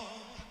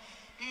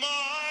 my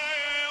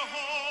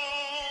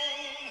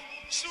home,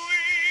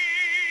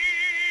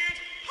 sweet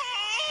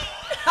home.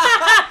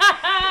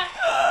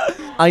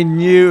 I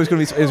knew it was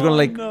going to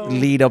like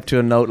lead up to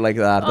a note like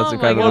that. That's Oh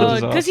my incredible.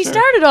 god! Because he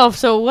started off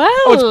so well.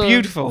 Oh, it's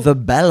beautiful. The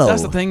bellow.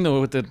 That's the thing though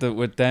with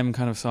with them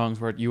kind of songs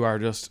where you are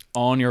just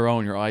on your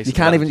own, your eyes. You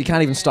can't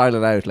even style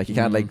it out. Like you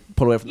can't like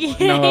pull away from.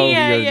 No,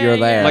 you're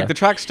there. Like the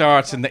track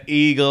starts and the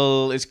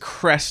eagle is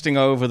cresting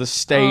over the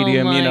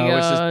stadium, Oh you my know,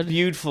 it's God. this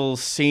beautiful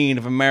scene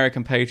of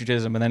American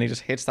patriotism, and then he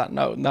just hits that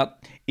note and that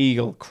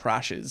eagle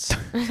crashes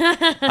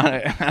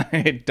and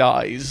it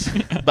dies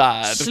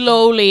bad.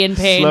 Slowly and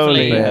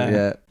painfully. Slowly,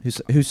 yeah.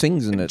 Who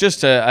sings in it?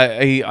 Just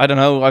I don't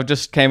know, I've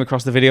just came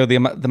across the video.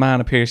 The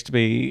man appears to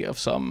be of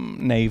some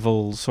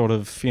naval sort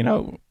of, you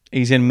know,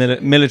 he's in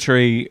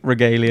military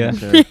regalia.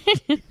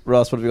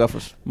 Ross, what have you got for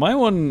us? My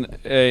one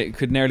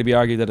could nearly be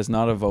argued that it's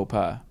not a faux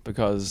pas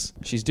because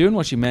she's doing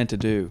what she meant to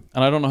do.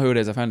 And I don't know who it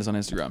is. I found this on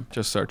Instagram,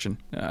 just searching.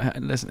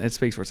 Listen, it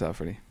speaks for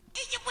itself, really.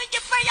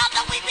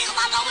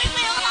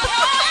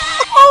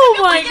 Oh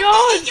my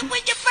god!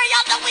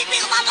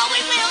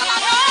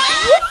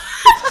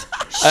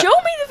 Show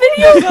me the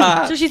video.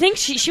 So she thinks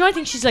she might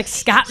think she's like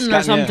scatting or Scatting,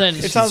 yeah. something.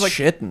 It sounds like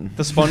shitting.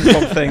 the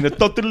SpongeBob thing. The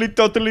totally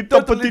toppity.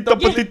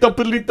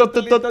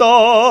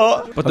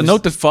 But the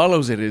note that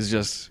follows it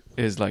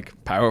is like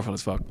powerful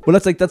as fuck. Well,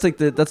 that's like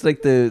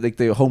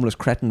the homeless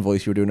cretin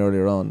voice you were doing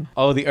earlier on.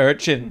 Oh, the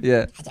urchin.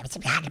 Yeah.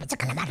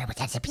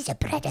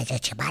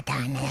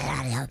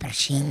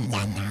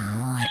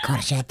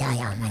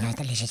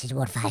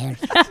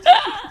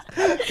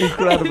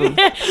 Incredible.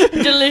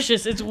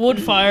 Delicious. It's wood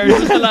fired.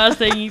 Was the last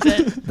thing he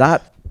said.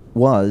 That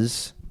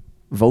was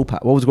Vopa.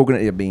 What was the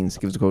quote? Yeah, Beans.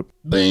 Give us a quote.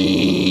 Bean,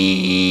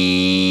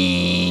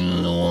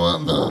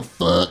 what the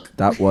fuck?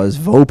 That was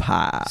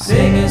Vopa.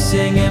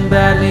 Singing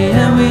badly,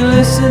 and we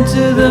listen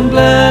to them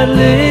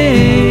gladly.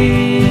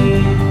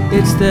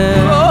 It's the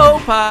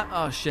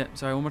Oh shit!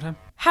 Sorry, one more time.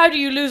 How do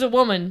you lose a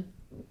woman?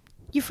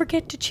 You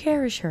forget to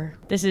cherish her.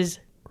 This is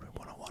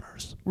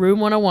Room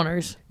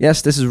 101ers.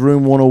 Yes, this is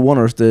Room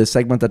 101ers, the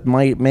segment that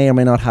may or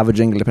may not have a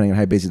jingle depending on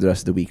how busy the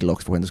rest of the week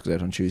looks for when this goes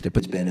out on Tuesday.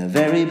 But It's been a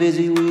very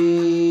busy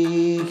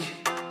week,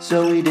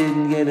 so we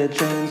didn't get a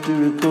chance to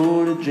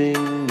record a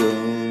jingle.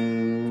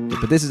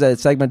 this is a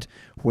segment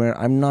where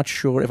I'm not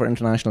sure if our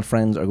international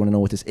friends are going to know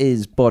what this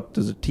is, but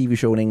there's a TV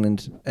show in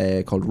England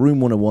called Room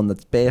 101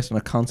 that's based on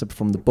a concept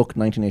from the book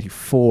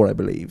 1984, I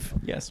believe.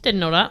 Yes. Didn't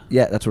know that.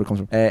 Yeah, that's where it comes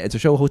from. It's a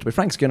show hosted by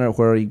Frank Skinner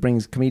where he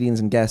brings comedians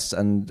and guests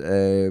and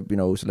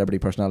celebrity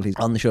personalities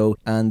on the show,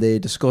 and they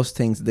discuss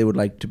things that they would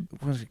like to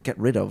get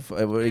rid of.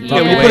 Yeah, when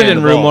you put it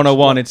in Room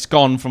 101, it's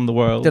gone from the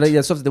world.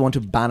 Stuff that they want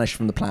to banish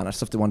from the planet,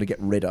 stuff they want to get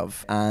rid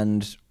of,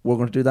 and we're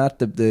going to do that.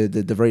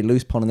 The very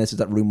loose pun on this is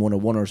that Room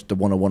 101ers, the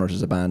 101ers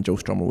is a band Joe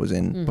Strummer was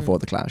in before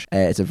The Clash.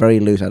 It's a very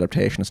loose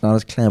adaptation. It's not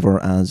as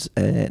clever as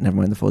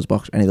Nevermind the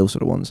Fuzzbox, any of those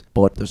sort of ones,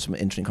 but there's some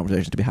interesting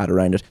conversations to be had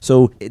around it.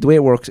 So the way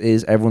it works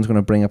is everyone's going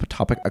to bring up a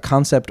topic, a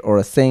concept or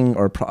a thing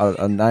or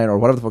a line or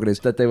whatever the fuck it is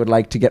that they would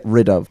like to get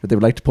rid of, that they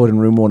would like to put in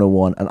Room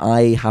 101, and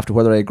I have to,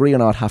 whether I agree or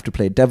not, have to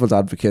play devil's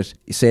advocate,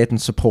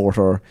 Satan's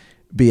supporter,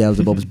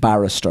 Beelzebub's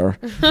barrister,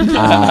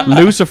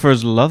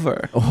 Lucifer's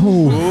lover.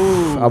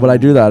 Well, I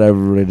do that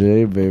every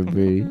day,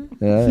 baby.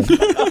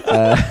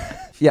 Yeah.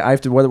 Yeah, I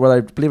have to, whether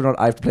I believe it or not,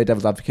 I have to play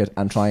devil's advocate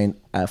and try and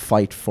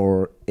fight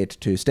for it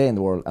to stay in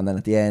the world. And then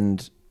at the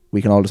end,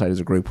 we can all decide as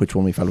a group which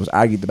one we felt was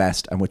argued the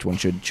best and which one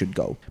should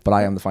go. But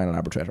I am the final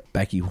arbitrator.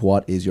 Becky,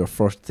 what is your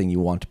first thing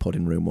you want to put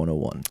in Room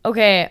 101?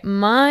 Okay,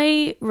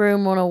 my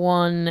Room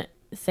 101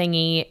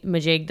 thingy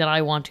majig that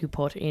I want to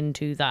put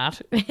into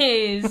that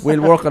is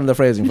We'll work on the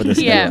phrasing for this.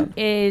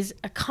 is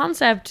a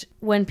concept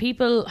when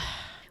people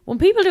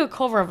do a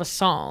cover of a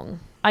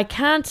song. I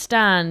can't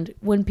stand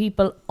when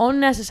people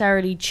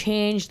unnecessarily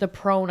change the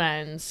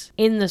pronouns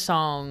in the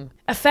song,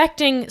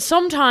 affecting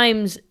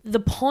sometimes the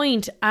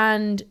point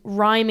and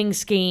rhyming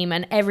scheme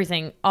and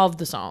everything of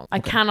the song. I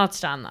cannot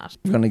stand that.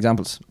 You've got any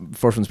examples?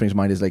 First one that springs to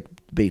mind is like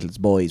Beatles,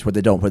 Boys, where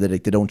they don't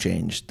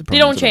change the pronouns. They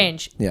don't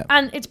change. Yeah.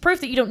 And it's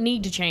proof that you don't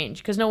need to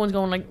change because no one's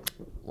going like,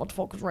 what the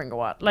fuck was Ringo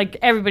at? Like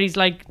everybody's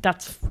like,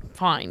 that's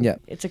fine. Yeah.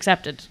 It's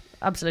accepted.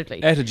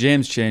 absolutely. Etta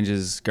James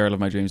changes "Girl of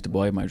My Dreams" to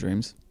 "Boy of My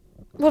Dreams."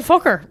 Well,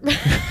 fuck her.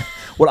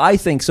 Well, I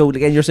think so.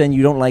 Again, you're saying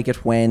you don't like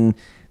it when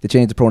they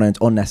change the pronouns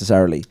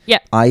unnecessarily. Yeah.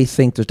 I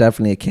think there's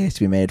definitely a case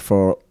to be made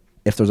for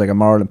if there's like a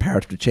moral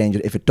imperative to change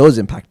it, if it does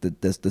impact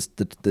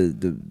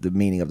the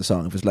meaning of the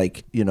song. If it's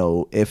like, you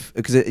know,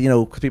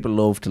 because people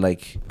love to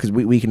like, because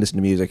we can listen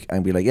to music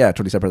and be like, yeah,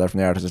 totally separate that from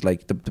the artist. It's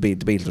like the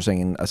Beatles are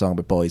singing a song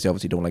about boys. They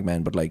obviously don't like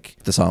men, but like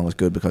the song is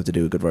good because they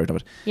do a good version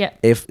of it. Yeah.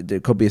 If there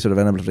could be a sort of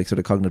element of like sort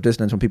of cognitive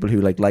dissonance when people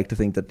who like to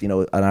think that, you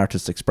know, an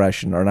artist's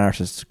expression or an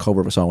artist's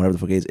cover of a song, whatever the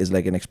fuck is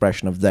like an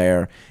expression of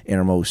their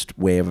innermost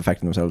way of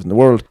affecting themselves in the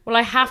world. Well,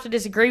 I have to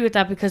disagree with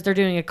that because they're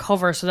doing a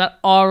cover, so that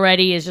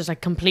already is just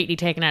like completely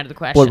taken out of the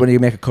question. Well, when you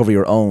make a cover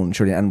your own,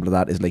 surely the element of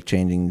that is like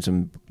changing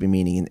some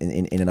meaning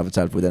in and of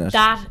itself within it.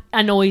 That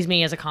annoys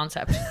me as a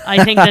concept.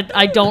 I think that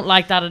I don't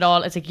like that at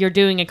all. It's like you're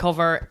doing a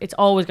cover. It's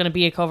always going to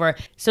be a cover.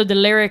 So the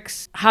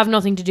lyrics have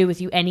nothing to do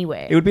with you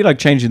anyway. It would be like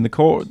changing the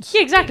chords.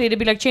 Yeah, exactly. It'd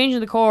be like changing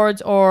the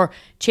chords or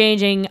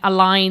changing a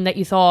line that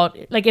you thought,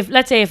 like if,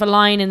 let's say if a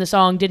line in the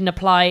song didn't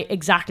apply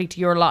exactly to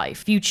your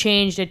life, you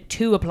changed it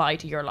to apply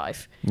to your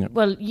life. Yep.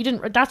 Well, you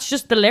didn't, that's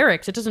just the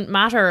lyrics. It doesn't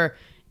matter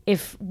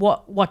if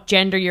what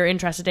gender you're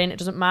interested in. It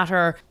doesn't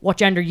matter what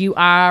gender you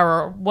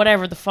are or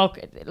whatever the fuck.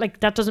 Like,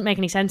 that doesn't make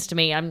any sense to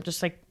me. I'm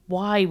just like,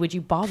 why would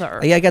you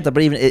bother? Yeah, I get that,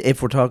 but even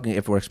if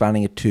we're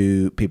expanding it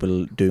to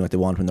people doing what they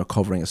want when they're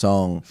covering a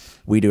song,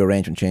 we do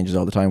arrangement changes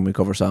all the time when we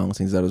cover songs,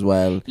 things like that as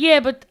well.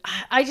 Yeah, but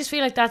I just feel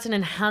like that's an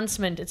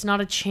enhancement. It's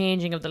not a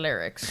changing of the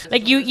lyrics.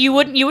 Like you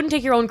wouldn't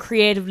take your own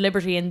creative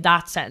liberty in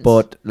that sense.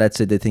 But let's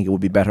say they think it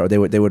would be better, or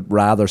they would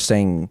rather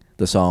sing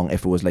the song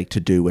if it was like to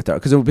do with that,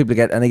 because people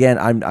get, and again,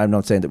 I'm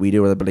not saying that we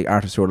do it, but like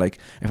artists who are like,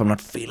 if I'm not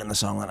feeling the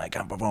song then I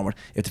can't perform it.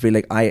 If they feel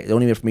like the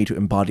only way for me to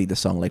embody the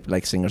song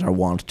like singers are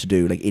want to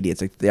do, like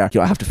idiots, like they are, you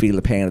know, I have to feel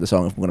the pain of the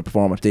song if I'm going to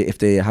perform it. If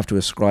they have to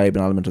ascribe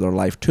an element of their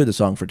life to the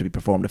song for it to be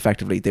performed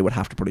effectively, they would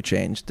have to probably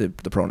change the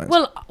pronouns.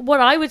 Well, what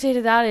I would say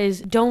to that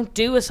is, don't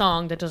do a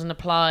song that doesn't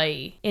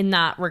apply in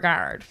that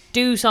regard.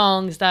 Do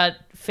songs that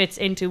fits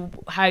into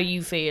how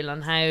you feel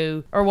and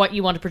how, or what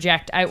you want to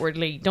project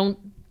outwardly. Don't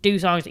do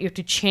songs that you have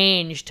to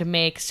change to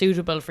make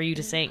suitable for you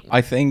to sing.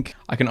 I think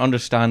I can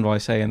understand why,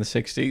 say, in the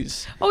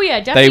 60s. Oh yeah,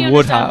 definitely They would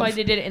understand have. why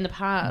they did it in the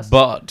past.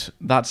 But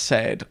that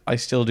said, I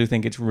still do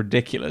think it's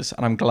ridiculous,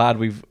 and I'm glad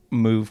we've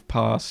moved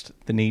past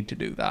the need to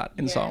do that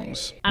in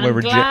songs. and I'm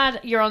glad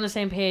you're on the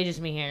same page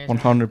as me here.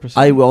 100%.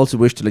 I also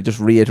wish to like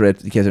just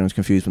reiterate, in case anyone's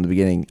confused from the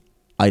beginning,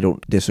 I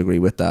don't disagree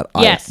with that.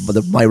 Yes.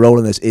 But my role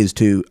in this is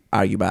to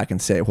argue back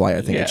and say why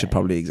I think Yeah. it should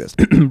probably exist.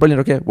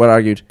 Brilliant. Okay, well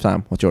argued.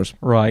 Sam, what's yours?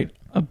 Right.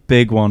 A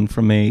big one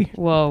for me.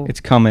 Whoa.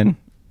 It's coming.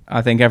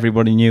 I think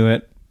everybody knew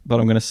it, but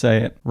I'm going to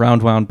say it.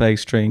 Round wound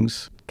bass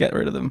strings. Get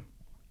rid of them.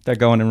 They're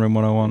going in room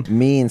 101.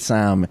 Me and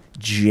Sam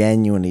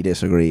genuinely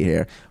disagree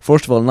here.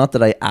 First of all, not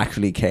that I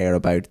actually care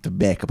about the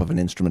makeup of an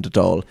instrument at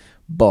all,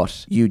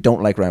 but you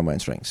don't like round wound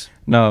strings.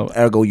 No,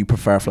 Ergo, you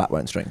prefer flat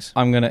wound strings.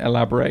 I'm going to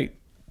elaborate.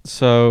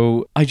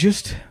 So I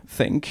just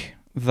think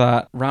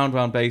that round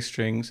wound bass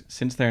strings,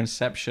 since their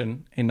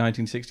inception in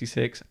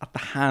 1966 at the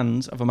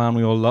hands of a man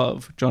we all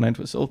love, John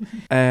Entwistle,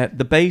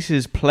 the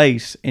bass's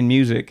place in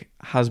music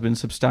has been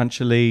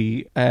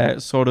substantially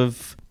sort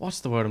of, what's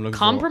the word I'm looking for?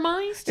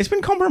 Compromised? It's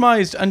been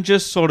compromised, and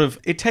just sort of,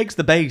 it takes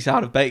the bass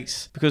out of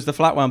bass, because the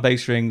flat wound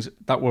bass strings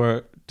that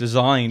were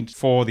designed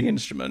for the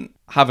instrument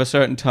have a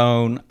certain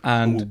tone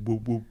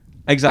and...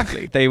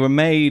 Exactly. They were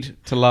made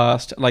to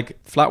last,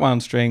 like flat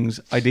wound strings,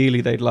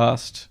 ideally they'd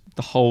last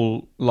the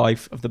whole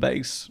life of the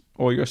bass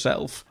or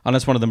yourself.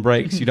 Unless one of them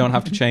breaks, you don't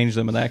have to change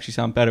them, and they actually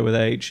sound better with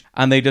age.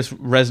 And they just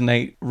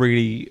resonate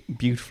really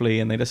beautifully,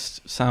 and they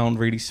just sound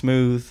really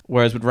smooth.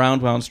 Whereas with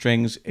round wound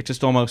strings, it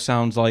just almost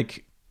sounds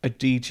like a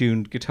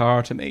detuned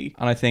guitar to me.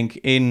 And I think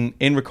in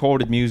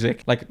recorded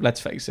music, like, let's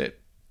face it,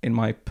 in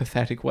my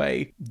pathetic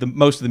way,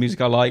 most of the music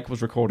I like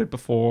was recorded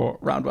before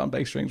round wound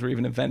bass strings were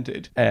even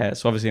invented.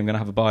 So obviously I'm going to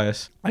have a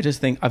bias. I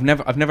just think I've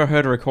never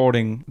heard a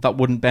recording that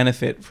wouldn't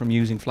benefit from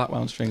using flat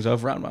wound strings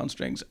over round wound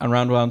strings. And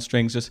round wound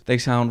strings just, they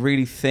sound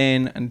really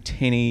thin and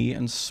tinny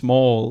and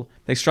small.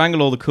 They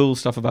strangle all the cool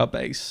stuff about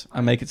bass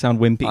and make it sound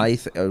wimpy.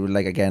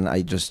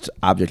 I just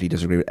abjectly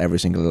disagree with every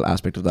single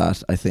aspect of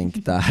that. I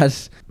think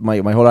that my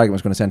whole argument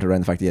was going to centre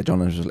around the fact that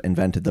John Entwistle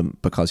invented them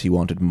because he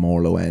wanted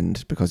more low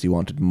end, because he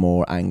wanted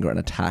more anger and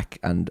attack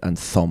and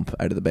thump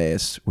out of the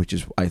bass, which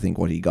is, I think,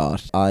 what he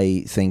got.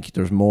 I think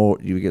there's more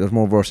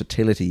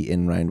versatility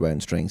in round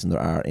wound strings than there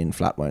are in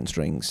flat wound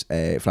strings.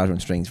 Flat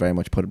wound strings very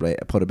much put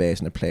a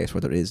bass in a place where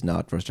there is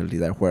not versatility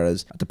there.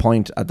 Whereas at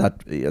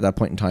that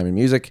point in time in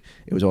music,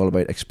 it was all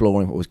about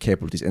exploring what was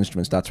capable of these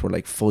instruments. That's where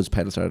like fuzz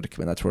pedals started to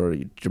come in. That's where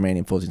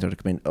germanium fuzzing started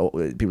to come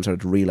in. People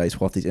started to realise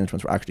what these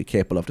instruments were actually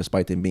capable of,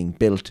 despite them being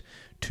built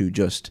to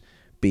just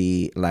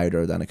be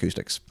louder than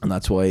acoustics. And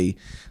that's why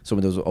some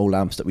of those old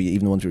amps that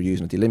even the ones we were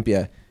using at the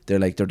Olympia, they're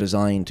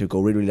designed to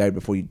go really, really loud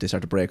before they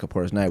start to break up.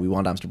 Whereas now we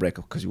want amps to break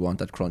up because we want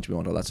that crunch, we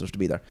want all that stuff to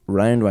be there.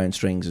 Round wound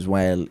strings as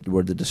well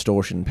were the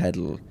distortion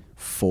pedal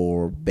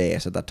for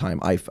bass at that time.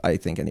 I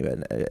think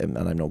anyway, and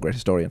I'm no great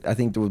historian. I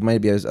think there was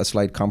maybe a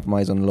slight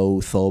compromise on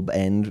low thub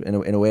end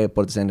in a way,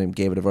 but at the same time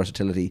gave it a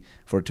versatility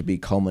for it to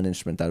become an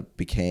instrument that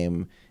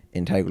became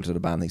integral to the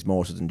band. Things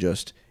more so than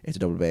just it's a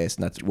double bass,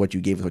 and that's what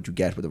you give is what you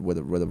get with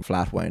a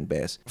flat wound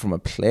bass. From a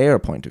player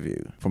point of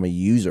view, from a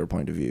user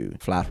point of view,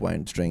 flat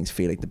wound strings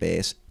feel like the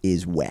bass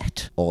is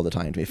wet all the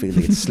time. To me, it feels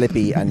like it's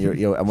slippy, and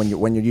and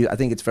when you're I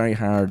think it's very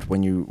hard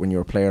when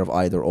you're a player of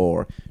either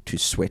or to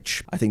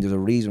switch. I think there's a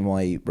reason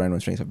why round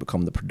wound strings have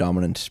become the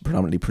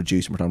predominantly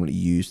produced and predominantly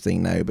used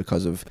thing now,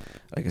 because of,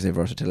 like I say,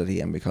 versatility,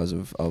 and because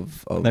of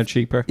They're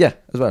cheaper. yeah,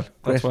 as well.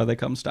 That's Great. why they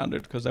come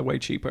standard, because they're way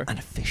cheaper. And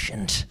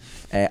efficient.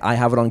 I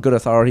have it on good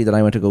authority that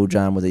I went to go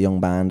jam with a young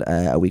band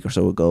a week or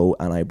so ago,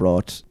 and I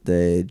brought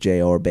the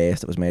JR bass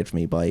that was made for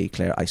me by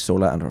Claire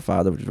Isola and her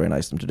father, which was very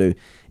nice of them to do.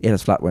 It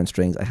has flat wound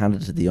strings. I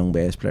handed it to the young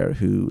bass player,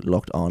 who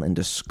looked on in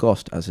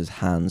disgust as his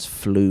hands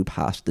flew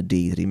past the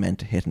D that he meant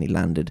to hit, and he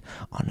landed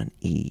on an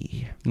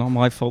E. Not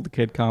my fault the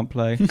kid can't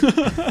play.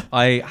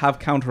 I have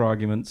counter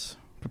arguments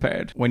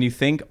prepared. When you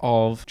think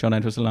of John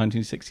Entwistle in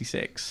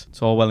 1966,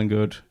 it's all well and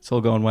good. It's all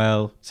going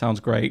well.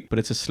 Sounds great, but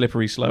it's a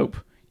slippery slope.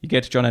 You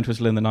get to John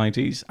Entwistle in the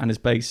 90s, and his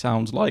bass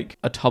sounds like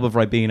a tub of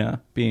Ribena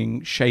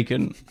being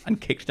shaken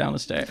and kicked down a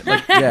stair,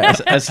 like Yeah.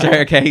 a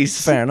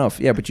staircase. Fair enough,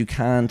 yeah, but you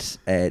can't.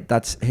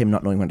 That's him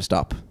not knowing when to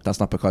stop. That's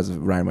not because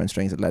of round wound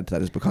strings that led to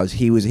that. It's because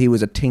he was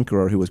a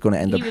tinkerer who was going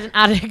to end He up. was an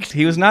addict.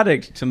 He was an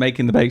addict to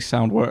making the bass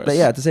sound worse. But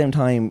yeah, at the same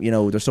time,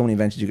 there's so many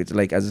inventions you could,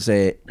 like, as I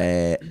say,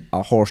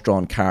 a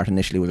horse-drawn cart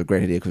initially was a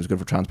great idea because it was good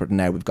for transport. And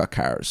now we've got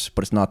cars,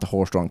 but it's not the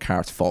horse-drawn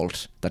cart's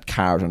fault that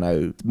cars are now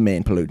the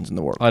main pollutants in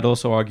the world. I'd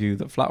also argue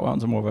that flat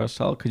wounds are more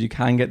versatile, because you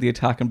can get the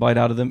attack and bite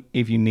out of them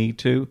if you need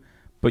to,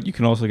 but you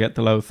can also get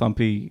the low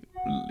thumpy,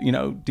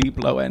 deep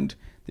low end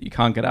that you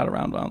can't get out of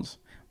round wounds.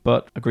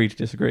 But agree to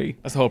disagree.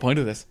 That's the whole point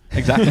of this.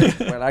 Exactly.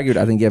 Well argued.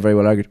 I think, yeah, very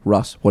well argued.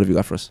 Ross, what have you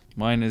got for us?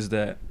 Mine is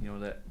the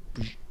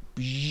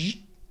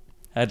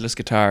headless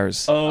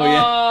guitars.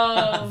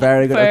 Oh,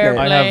 Very good. fair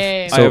Okay.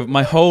 play. I have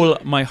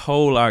my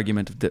whole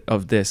argument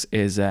of this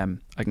is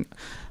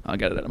I'll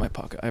get it out of my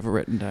pocket. I have it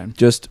written down.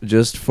 Just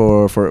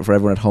for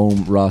everyone at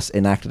home, Ross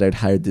enacted out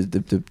how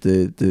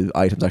the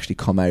items actually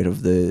come out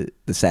of the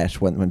set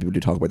when people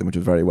do talk about them, which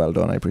was very well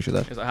done. I appreciate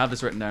that. Because I have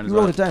this written down as You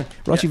well. wrote it down.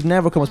 Ross, Yeah. you've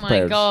never come as Oh my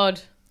prepared.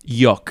 god.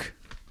 Yuck.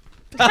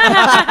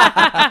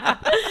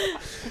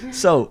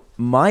 So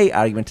my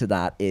argument to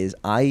that is,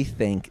 I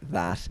think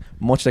that,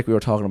 much like we were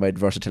talking about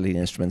versatility in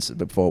instruments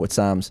before with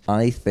Sam's,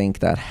 I think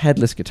that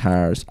headless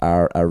guitars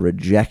are a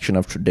rejection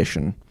of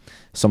tradition,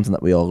 something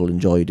that we all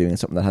enjoy doing, and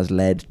something that has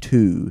led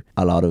to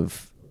a lot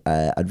of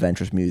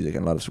adventurous music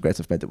and a lot of great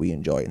stuff that we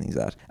enjoy and things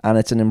like that. And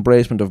it's an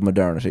embracement of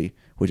modernity,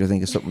 which I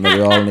think is something that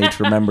we all need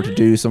to remember to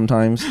do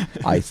sometimes.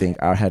 I think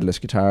our headless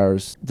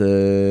guitars,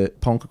 the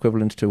punk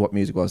equivalent to what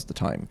music was at the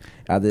time,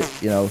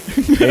 is... You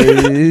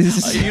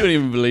don't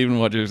even believe in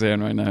what you're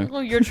saying right now. Oh,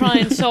 you're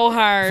trying so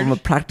hard. From a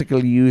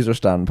practical user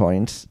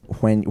standpoint,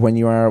 when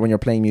you're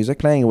playing music,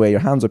 playing away, your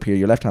hands up here,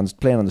 your left hand's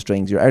playing on the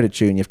strings, you're out of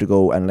tune, you have to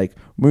go and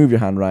move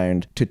your hand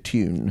round to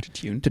tune.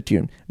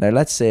 Now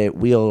let's say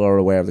we all are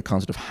aware of the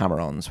concept of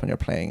hammer-ons when you're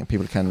playing, and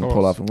people can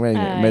pull off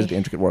amazingly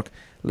intricate work.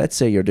 Let's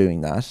say you're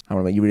doing that,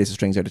 and you release the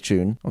strings out of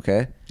tune,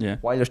 okay? Yeah.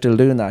 While you're still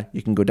doing that,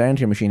 you can go down to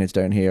your machine heads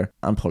down here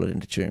and pull it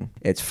into tune.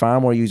 It's far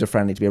more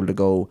user-friendly to be able to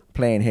go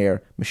playing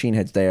here, machine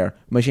heads there.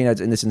 Machine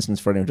heads, in this instance,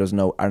 for anyone who doesn't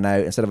know, are now,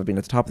 instead of it being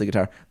at the top of the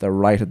guitar, they're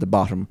right at the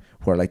bottom,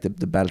 where the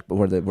belt,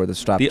 where the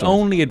strap. The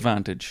only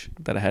advantage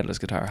that a headless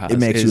guitar has it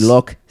makes is you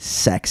look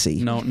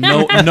sexy. No.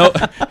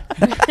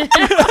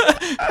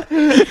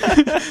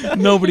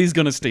 Nobody's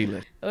gonna steal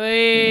it.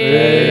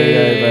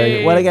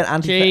 Hey. Well,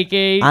 again,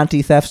 Cheeky.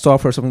 anti-theft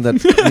software is something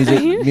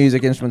that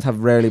music instruments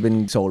have rarely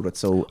been sold with.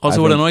 So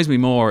Also, what annoys me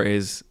more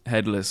is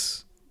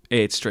headless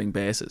 8-string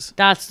basses.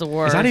 That's the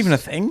worst. Is that even a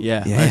thing?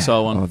 Yeah, I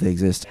saw one. Oh, they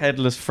exist.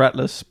 Headless,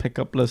 fretless,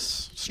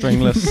 pickupless,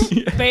 stringless.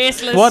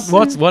 Baseless.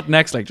 What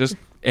next? Like just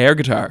air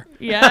guitar.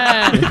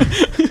 Yeah.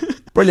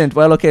 Brilliant.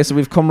 Well, okay, so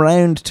we've come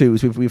round to,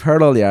 so we've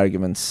heard all the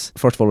arguments.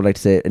 First of all, I'd like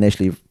to say,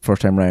 initially,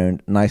 first time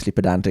round, nicely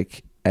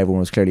pedantic. Everyone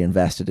was clearly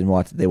invested in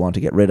what they want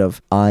to get rid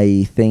of.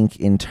 I think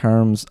in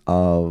terms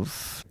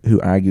of who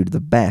argued the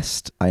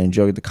best, I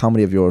enjoyed the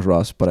comedy of yours,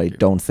 Ross, but I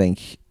don't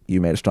think you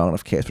made a strong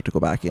enough case for it to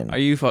go back in. Are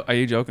you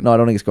joking? No, I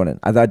don't think it's going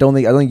in. I don't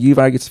think you've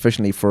argued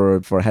sufficiently for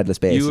a headless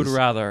bass. You would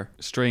rather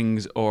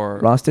strings or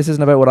Ross, this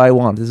isn't about what I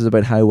want. This is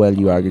about how well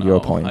you argued your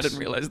point. I didn't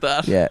realise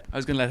that. Yeah. I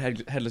was going to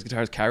let headless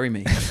guitars carry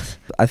me.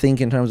 I think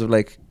in terms of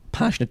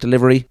passionate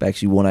delivery,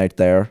 Bex, you won out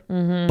there.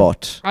 Mm-hmm.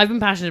 But I've been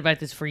passionate about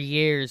this for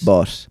years.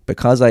 But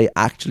because I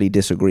actually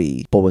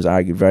disagree, Bubba's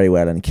argued very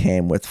well and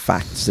came with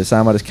facts. So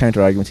Sam had his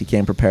counter arguments. He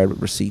came prepared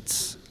with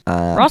receipts.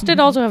 Ross did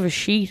also have a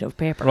sheet of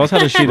paper. Ross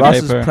had a sheet of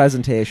Ross's paper.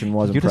 presentation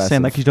was You're impressive.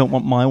 just saying you don't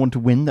want my one to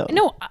win, though.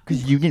 No.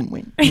 Because you didn't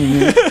win.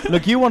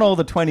 Look, you won all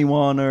the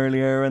 21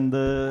 earlier and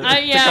the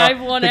I've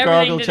won the everything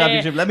Gargle today.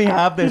 Championship. Let me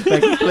have this,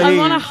 Becky, please. I'm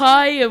on a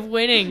high of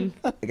winning.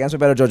 Against my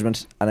better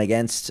judgment, and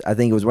against, I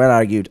think it was well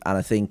argued, and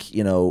I think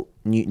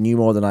knew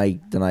more than I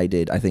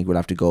did. I think we'll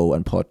have to go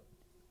and put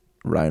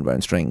Round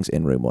Round Strings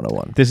in Room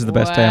 101. This is the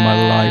best day of my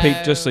Wow. life. Pete,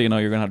 just so you know,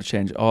 you're gonna have to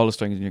change all the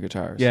strings in your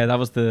guitars. Yeah, that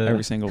was every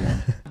the. single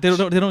one. They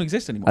don't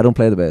exist anymore. I don't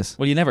play the bass.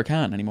 Well, you never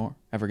can anymore,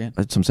 ever again.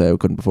 Some say I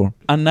couldn't before.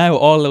 And now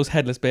all those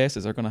headless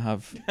basses are gonna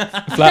have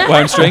flat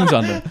wound strings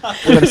on them. They're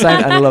going to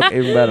sound and look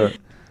even better.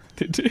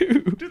 They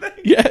do. Do they?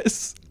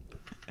 Yes.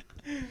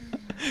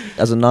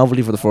 As a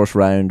novelty for the first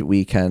round,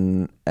 we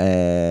can,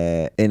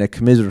 in a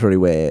commiseratory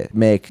way,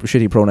 make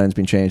shitty pronouns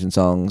being changed in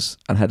songs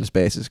and headless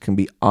basses can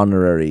be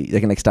honorary. They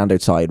can like stand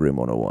outside Room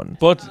 101.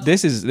 But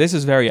this is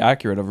very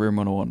accurate of Room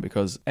 101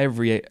 because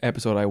every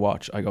episode I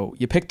watch, I go,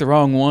 "You picked the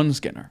wrong one,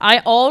 Skinner." I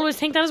always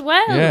think that as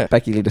well. Yeah.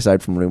 Becky lead us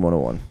out from Room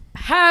 101.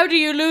 How do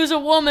you lose a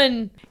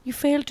woman? You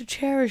fail to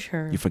cherish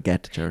her. You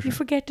forget to cherish You her.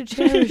 forget to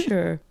cherish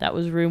her. That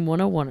was Room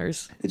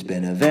 101ers. It's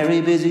been a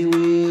very busy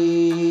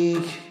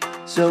week,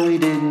 so we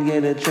didn't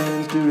get a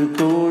chance to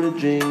record a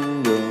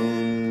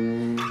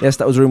jingle. Yes,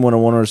 that was Room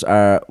 101ers,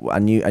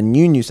 a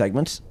new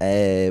segment,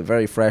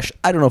 very fresh.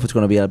 I don't know if it's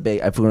going to be a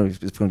big, if it's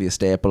going to be a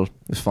staple.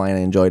 It's fine, I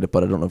enjoyed it,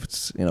 but I don't know if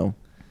it's,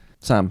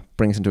 Sam,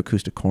 bring us into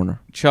Acoustic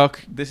Corner.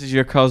 Chuck, this is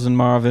your cousin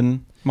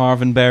Marvin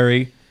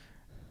Berry.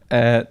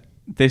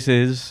 This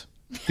is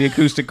the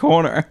Acoustic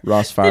Corner.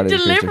 Ross The Farley.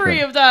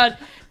 delivery of that.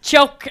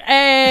 Chuck,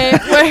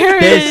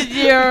 where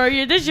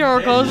is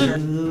your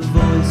cousin? The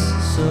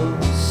voice so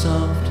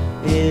soft,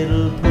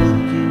 it'll put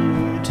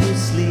you to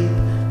sleep,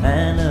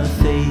 and a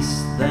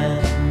face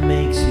that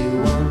makes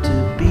you want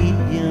to beat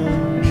your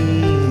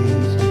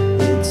knees.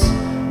 It's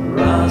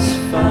Ross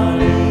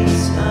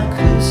Farley's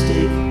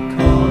Acoustic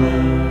Corner.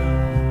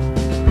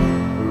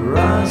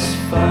 Ross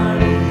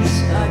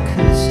Farley's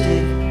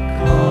Acoustic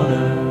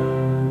Corner.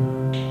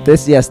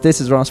 This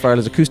is Ross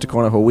Farley's Acoustic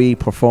Corner, where we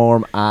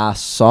perform a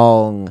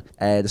song.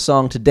 The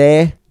song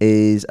today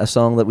is a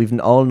song that we've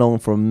all known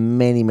for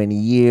many, many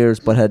years,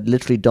 but had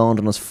literally dawned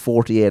on us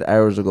 48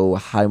 hours ago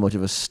how much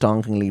of a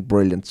stonkingly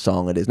brilliant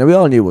song it is. Now, we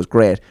all knew it was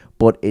great,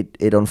 but it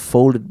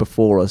unfolded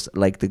before us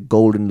like the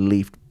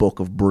golden-leafed book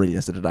of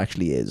brilliance that it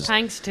actually is.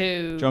 Thanks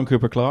to John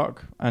Cooper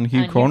Clarke and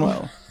Hugh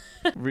Cornwell.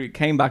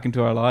 Came back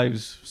into our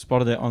lives,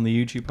 spotted it on the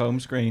YouTube home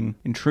screen,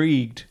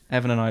 intrigued.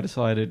 Evan and I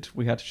decided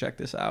we had to check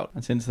this out.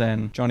 And since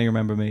then, Johnny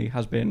Remember Me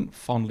has been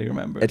fondly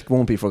remembered. It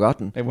won't be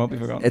forgotten. It won't be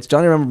forgotten. It's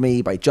Johnny Remember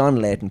Me by John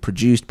Layton,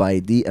 produced by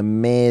the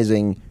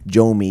amazing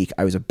Joe Meek.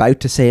 I was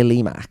about to say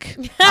Lee Mack,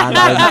 and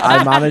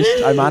I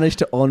managed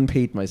to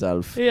unpeat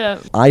myself. Yeah.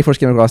 I first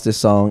came across this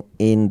song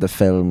in the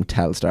film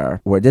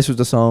Telstar, where this was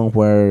the song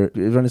where, it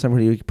was around the time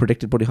where he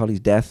predicted Buddy Holly's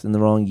death in the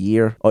wrong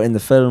year. Or in the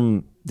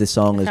film, this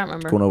song I is can't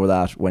remember. going over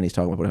that when he's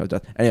talking about Buddy Holly's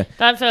death. Anyway,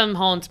 That film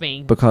haunts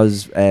me.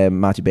 because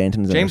Matthew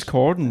Bainton is in James it.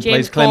 Corden James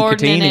plays Clem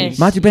Corden in Catini. it.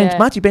 Matthew Yeah.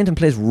 Bainton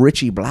plays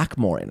Richie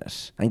Blackmore in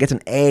it and gets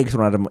an egg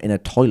thrown at him in a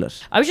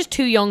toilet. I was just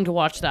too young to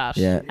watch that.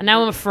 Yeah. And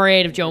now I'm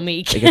afraid of Joe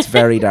Meek. It gets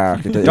very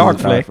dark. It is Dark a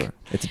flick.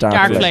 It's a dark,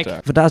 Dark flick.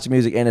 flick. Fantastic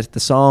music in it. The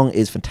song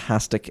is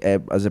fantastic,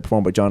 as it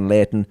performed by John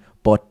Layton.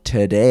 But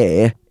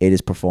today it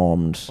is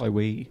performed By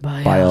we.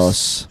 by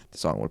us. The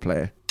song will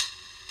play.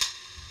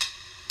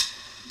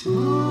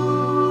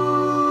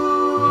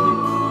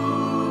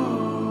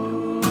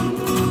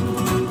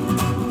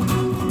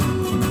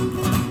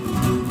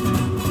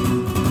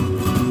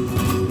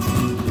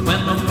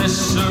 When the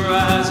mists are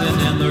rising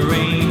and the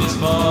rain is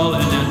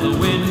falling and the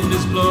wind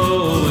is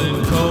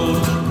blowing cold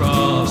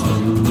across the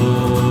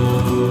moor.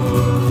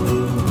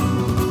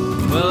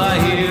 Well, I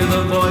hear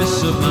the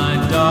voice of my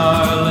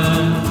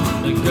darling,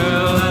 the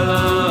girl I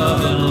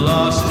loved and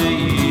lost a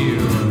year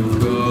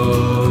ago.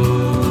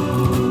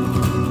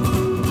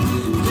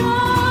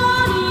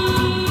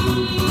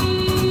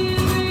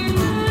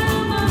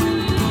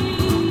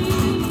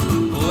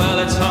 Well,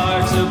 it's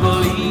hard to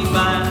believe,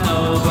 I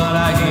know, but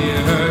I hear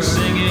her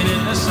singing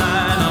in the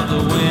sign of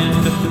the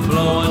wind,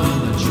 blowing in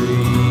the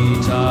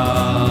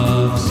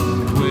treetops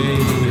way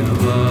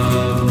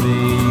above me.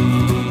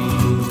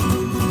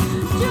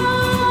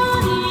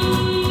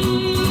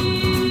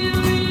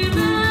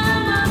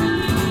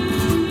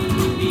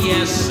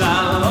 Yes,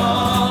 I'll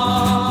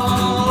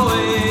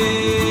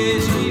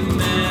always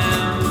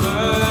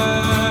remember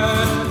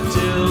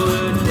till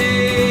the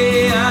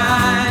day I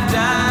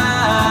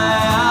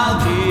die. I'll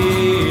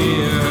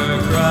hear her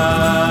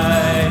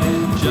cry,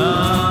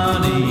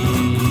 Johnny,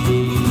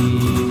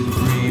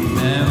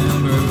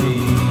 remember me.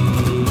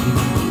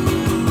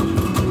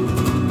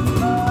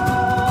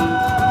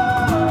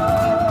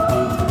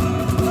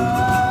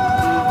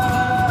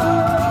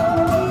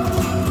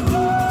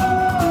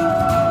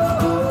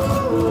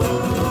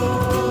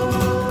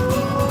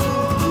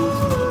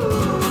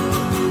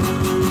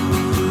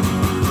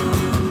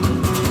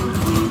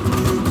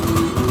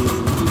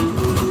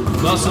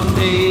 Well,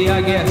 someday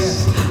I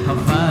guess I'll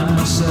find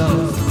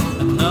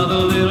myself another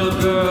little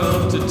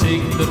girl to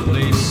take the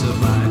place of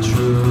my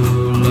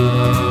true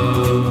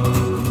love.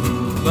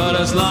 But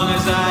as long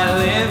as I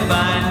live,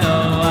 I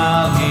know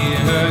I'll hear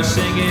her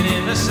singing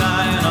in the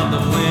sign of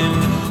the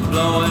wind,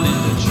 blowing in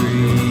the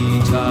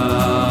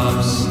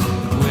treetops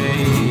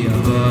way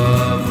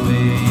above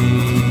me.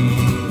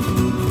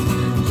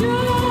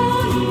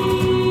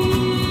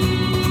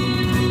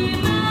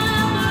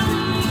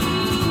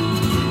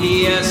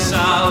 Yes,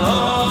 I'll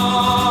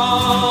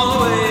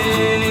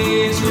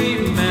always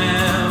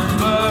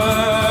remember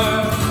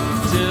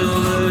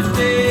till the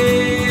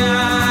day I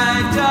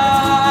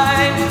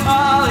die.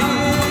 I'll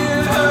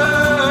hear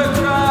her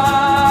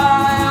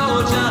cry,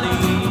 oh Johnny,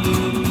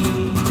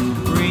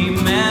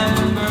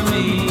 remember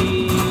me.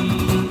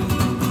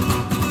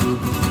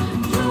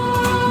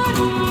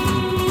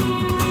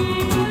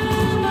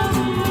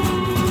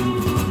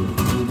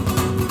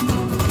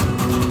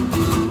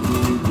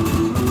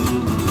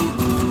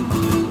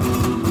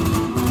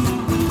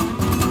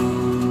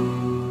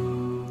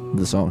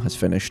 The song has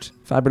finished.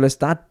 Fabulous.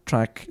 That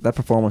track, that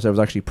performance there was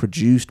actually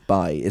produced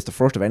by, it's the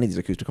first of any of these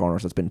acoustic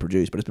corners that's been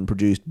produced, but it's been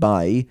produced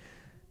by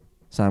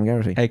Sam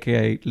Garrity.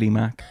 AKA Lee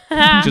Mack.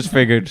 Just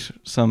figured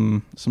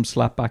some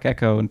slapback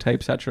echo and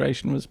tape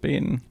saturation was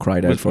being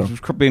Cried out for. was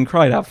being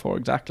cried out for,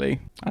 exactly.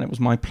 And it was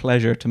my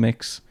pleasure to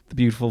mix the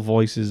beautiful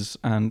voices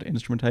and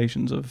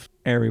instrumentations of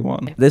Airy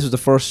One. This was the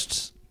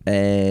first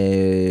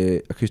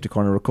acoustic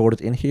corner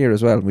recorded in here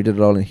as well. We did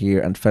it all in here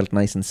and felt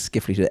nice and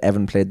skiffly to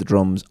Evan played the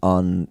drums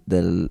on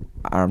the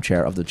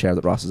armchair of the chair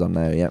that Ross is on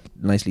now. Yeah,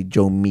 nicely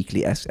Joe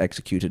Meekly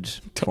executed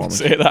Don't performance.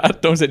 say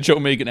that. Don't say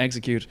Joe Meek and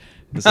execute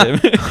the same,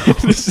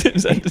 the same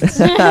sentence.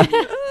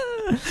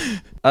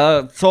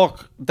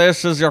 Talk,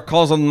 this is your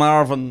cousin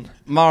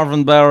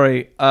Marvin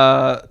Berry.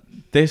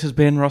 This has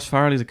been Ross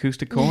Farley's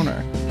Acoustic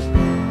Corner.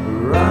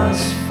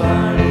 Ross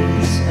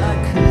Farley's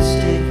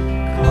Acoustic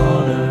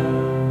Corner.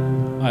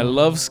 I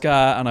love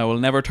ska and I will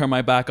never turn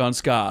my back on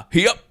ska.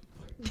 Yep.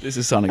 This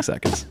is Sonic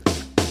Seconds.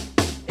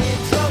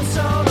 Intro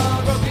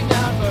solo, broken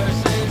down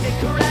verses,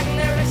 incorrect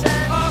lyrics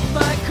and off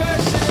my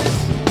curses.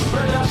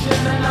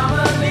 Production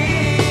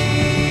anomalies.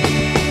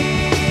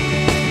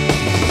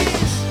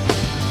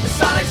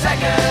 Sonic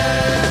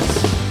Seconds.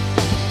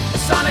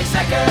 Sonic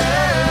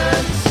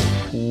Seconds.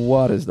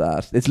 What is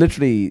that? It's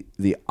literally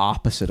the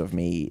opposite of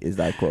me, is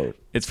that quote.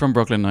 It's from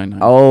Brooklyn Nine-Nine.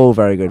 Oh,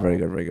 very good, very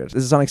good, very good.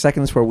 This is Sonic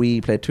Seconds, where we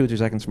play 2 or 3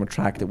 seconds from a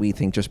track that we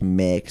think just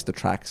makes the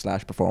track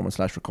 / performance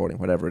 / recording,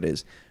 whatever it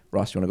is.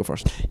 Ross, you want to go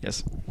first?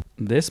 Yes.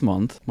 This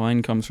month,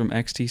 mine comes from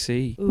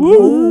XTC.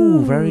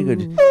 Ooh, very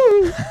good.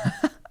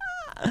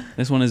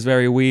 This one is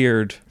very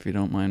weird, if you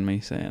don't mind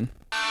me saying.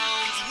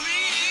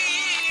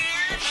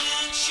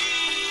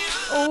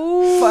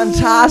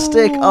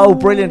 Fantastic. Oh,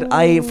 brilliant.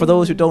 For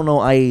those who don't know,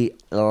 I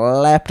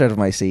leapt out of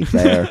my seat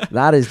there.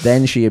 That is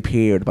Then She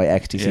Appeared by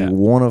XTC, Yeah.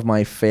 one of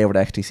my favourite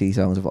XTC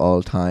songs of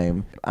all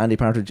time. Andy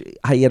Partridge,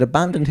 he had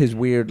abandoned his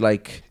weird,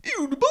 like,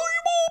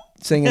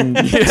 singing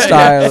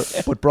style,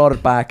 but brought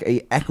it back.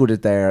 He echoed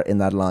it there in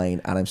that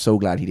line, and I'm so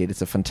glad he did.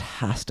 It's a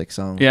fantastic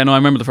song. Yeah, no, I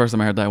remember the first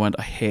time I heard that, I went,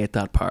 I hate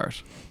that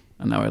part.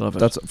 And now I love it.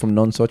 That's from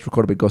None Such,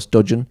 recorded by Gus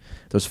Dudgeon.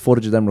 There's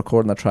footage of them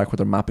recording that track where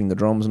they're mapping the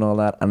drums and all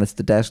that, and it's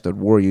the desk that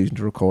we're using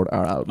to record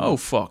our album. Oh,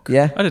 fuck.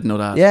 Yeah. I didn't know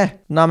that. Yeah,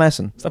 not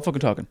messing. Stop fucking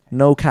talking.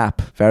 No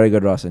cap. Very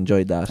good, Ross.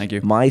 Enjoyed that. Thank you.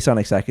 My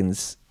Sonic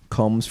Seconds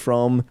comes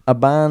from a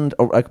band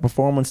or a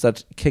performance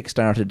that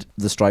kickstarted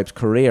the Stripes'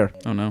 career.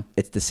 Oh, no.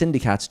 It's the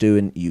Syndicats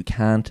doing You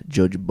Can't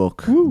Judge a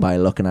Book by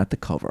looking at the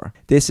cover.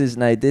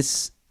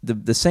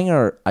 The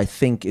singer, I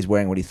think, is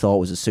wearing what he thought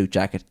was a suit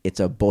jacket. It's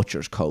a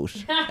butcher's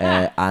coat.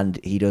 And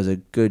he does a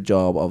good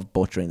job of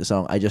butchering the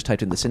song. I just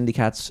typed in the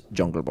Syndicats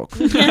Jungle Book.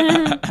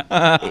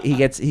 He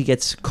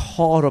gets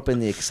caught up in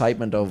the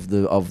excitement of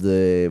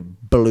the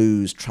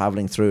blues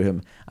traveling through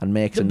him and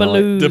makes a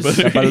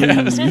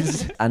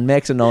noise. And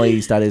makes a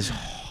noise that is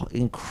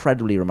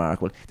incredibly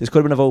remarkable. This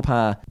could have been a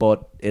Vopa,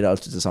 but it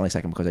also is a Sonic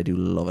Second because I do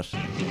love it.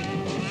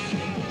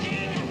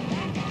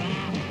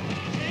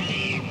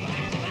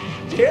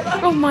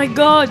 Oh my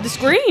god, the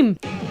scream!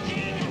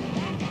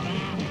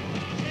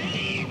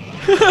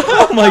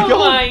 Oh my Oh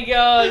my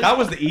god. That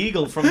was the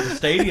eagle from the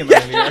stadium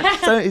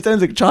earlier. He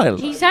sounds like a child.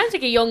 He sounds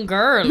like a young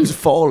girl He's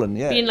fallen,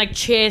 yeah. being like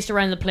chased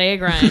around the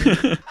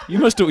playground. You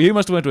must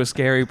have went to a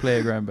scary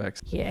playground,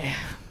 Bex. Yeah.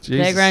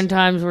 Jesus. Playground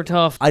times were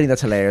tough. I think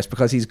that's hilarious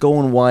because he's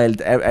going wild.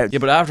 Yeah,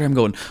 but after him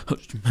going,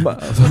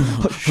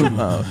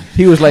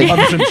 He was like, On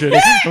the Sim Shady.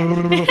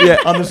 yeah,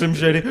 On the Sim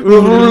Shady.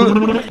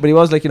 but he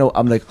was like,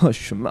 I'm like,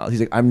 hush your mouth. He's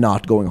like, I'm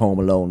not going home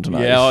alone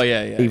tonight. Yeah, oh,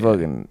 yeah, yeah, He yeah.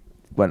 fucking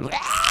went,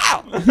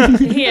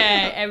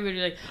 Yeah,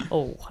 everybody like,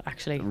 oh,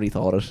 actually.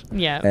 rethought it.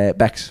 Yeah.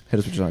 Bex, hit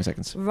us with your 20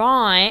 seconds.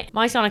 Right.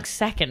 My Sonic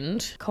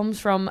Second comes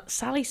from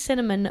Sally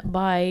Cinnamon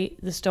by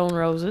the Stone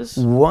Roses.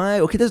 Why?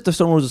 Okay, this is the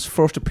Stone Roses'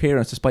 first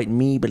appearance, despite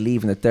me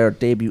believing that their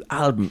debut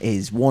album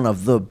is one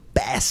of the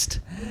best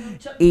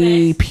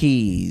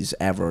EPs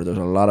ever. There's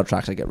a lot of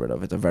tracks I get rid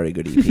of. It's a very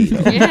good EP,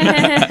 though.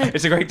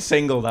 It's a great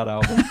single, that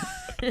album.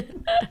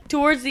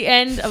 Towards the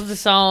end of the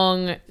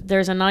song,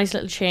 there's a nice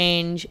little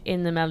change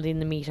in the melody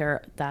and the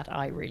meter that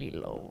I really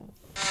love.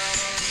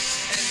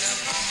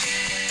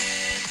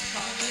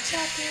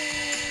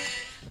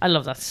 I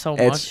love that so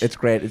much. It's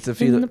great. It's a in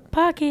few. the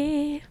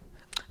pocket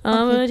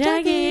of a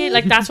jacket.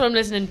 Like, that's what I'm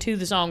listening to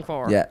the song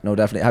for. Yeah, no,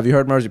 definitely. Have you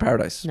heard Mersey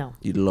Paradise? No.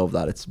 You'd love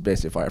that. It's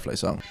basically a Firefly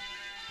song.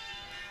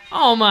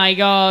 Oh my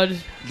god.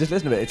 Just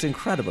listen to it. It's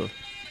incredible.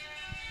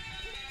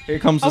 Here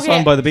Comes the Okay.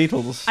 Sun by the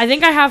Beatles. I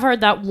think I have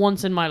heard that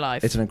once in my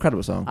life. It's an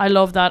incredible song. I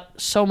love that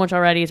so much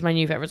already. It's my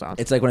new favorite song.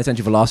 It's like when I sent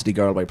you Velocity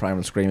Girl by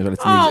Primal Scream as well.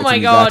 It's in Oh the, my it's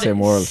in the god. exact same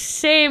world.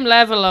 Same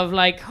level of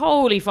like,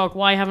 holy fuck,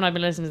 why haven't I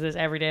been listening to this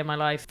every day of my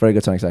life? Very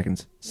good Sonic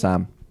Seconds.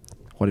 Sam,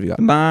 what have you got?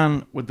 The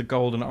Man with the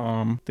Golden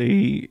Arm,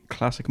 the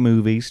classic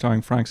movie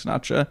starring Frank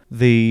Sinatra.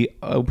 The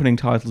opening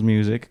titles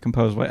music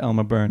composed by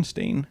Elmer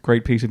Bernstein.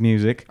 Great piece of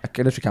music. I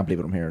literally can't believe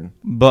what I'm hearing.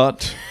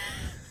 But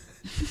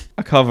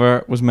a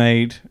cover was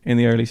made in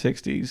the early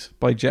 60s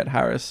by Jet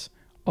Harris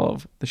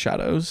of The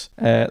Shadows.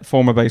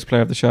 Former bass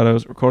player of The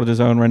Shadows, recorded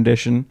his own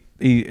rendition.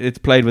 It's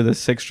played with a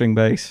 6-string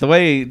bass. The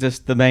way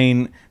just the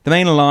main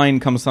line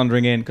comes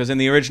thundering in, because in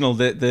the original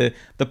the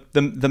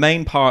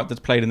main part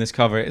that's played in this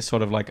cover is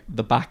sort of like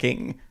the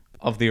backing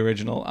of the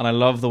original, and I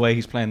love the way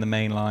he's playing the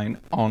main line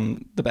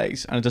on the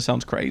bass, and it just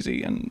sounds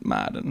crazy and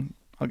mad. And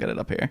I'll get it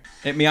up here.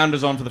 It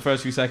meanders on for the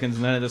first few seconds,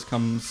 and then it just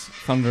comes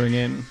thundering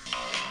in.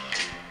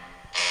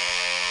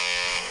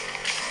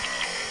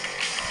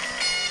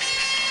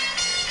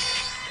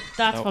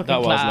 That's That fucking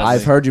was class. lovely.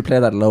 I've heard you play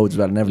that loads,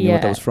 but I never knew what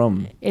Yeah. that was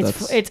from.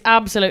 It's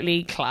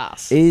absolutely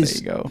class. There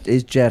Is you go.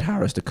 is Jet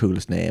Harris the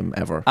coolest name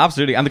ever?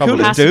 Absolutely, and the Probably.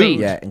 coolest Has to be.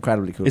 dude. Yeah,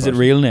 incredibly cool. Is it person.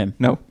 real name?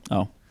 No,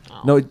 Oh.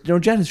 No,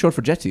 Jet is short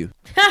for Jetu.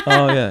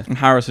 Oh yeah. and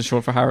Harris is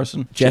short for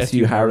Harrison.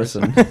 Jetu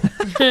Harrison.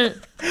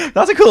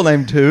 That's a cool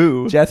name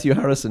too. Jetu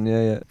Harrison.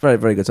 Yeah. Very,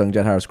 very good song.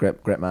 Jet Harris,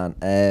 great man.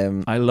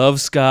 I love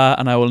ska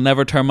and I will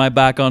never turn my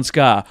back on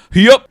ska.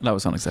 Yup. That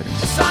was Sonic Seconds.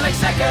 Sonic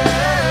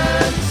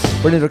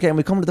Seconds. Brilliant. Okay, and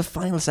we come to the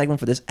final segment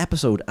for this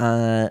episode.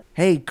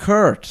 Hey,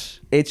 Kurt,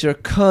 it's your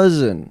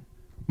cousin,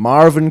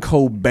 Marvin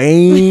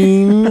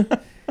Cobain.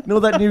 Know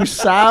that new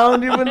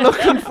sound you've been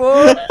looking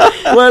for?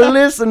 Well,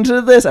 listen to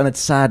this. And it's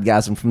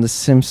Sadgasm from The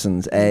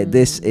Simpsons.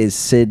 This is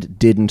Sid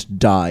Didn't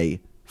Die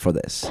for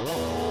this.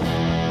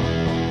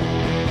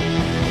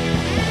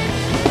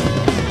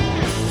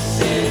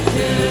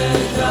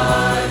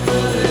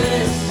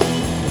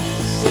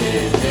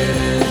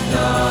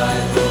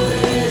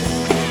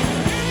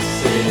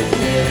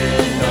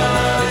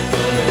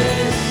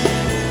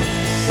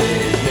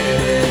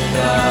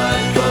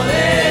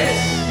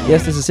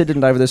 Yes, this is Sid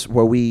Didn't Die for this,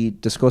 where we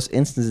discuss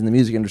instances in the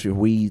music industry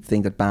where we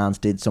think that bands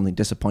did something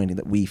disappointing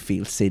that we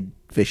feel Sid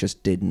Vicious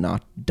did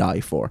not die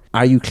for.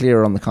 Are you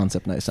clear on the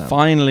concept now, Sam?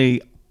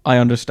 Finally, I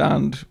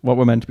understand what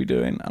we're meant to be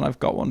doing, and I've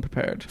got one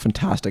prepared.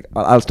 Fantastic.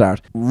 I'll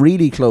start.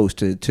 Really close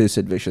to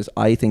Sid Vicious.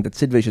 I think that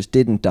Sid Vicious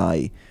didn't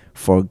die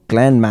for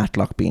Glenn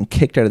Matlock being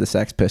kicked out of the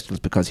Sex Pistols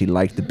because he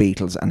liked the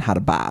Beatles and had a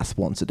bath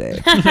once a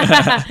day.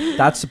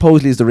 That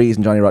supposedly is the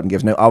reason Johnny Rotten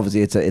gives. Now, obviously,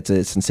 it's a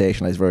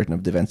sensationalized version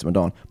of the events that went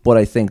on, but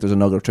I think there's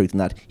another truth in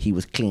that. He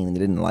was clean and he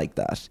didn't like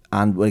that,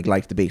 and he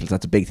liked the Beatles.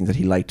 That's a big thing, that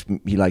he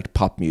liked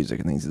pop music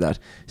and things like that.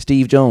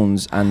 Steve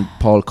Jones and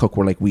Paul Cook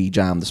were like, we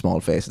jam the Small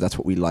Faces. That's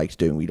what we liked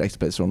doing. We liked to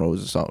play Stone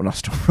Roses song, not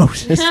Stone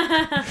Roses.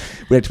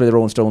 We like to play their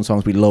own Stone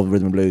songs. We love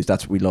rhythm and blues.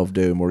 That's what we love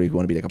doing. We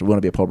want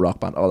to be a pub rock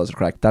band. All that's a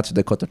crack. That's what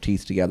they cut their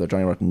teeth together.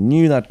 Johnny Rotten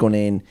knew that going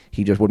in.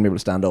 He just wouldn't be able to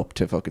stand up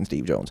to fucking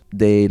Steve Jones.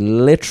 They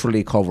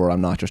literally cover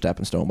 "I'm Not Your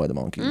Stepping Stone" by the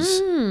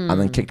Monkees,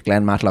 and then kicked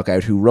Glenn Matlock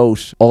out, who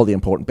wrote all the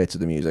important bits of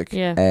the music,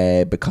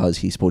 because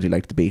he supposedly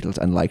liked the Beatles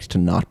and liked to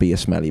not be a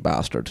smelly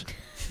bastard.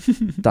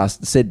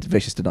 That's Sid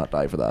Vicious did not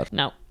die for that.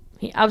 No,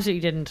 he absolutely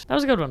didn't. That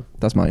was a good one.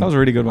 That's mine. That was a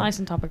really good one. Nice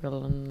and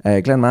topical.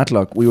 And Glenn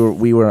Matlock, we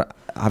were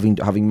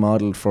having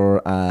modelled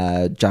for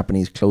a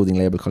Japanese clothing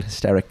label called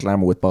Hysteric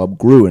Glamour with Bob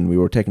Gruen. We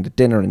were taken to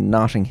dinner in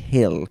Notting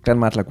Hill. Glenn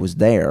Matlock was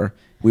there.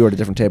 We were at a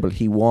different table.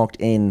 He walked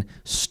in,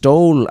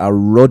 stole a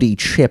ruddy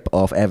chip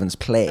off Evan's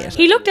plate.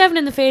 he looked Evan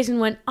in the face and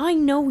went, "I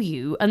know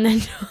you," and then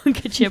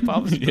took a chip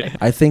off his plate.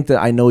 I think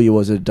that "I know you"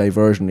 was a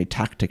diversionary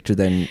tactic to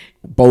then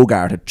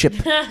bogart a chip.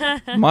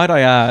 Might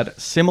I add,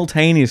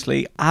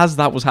 simultaneously, as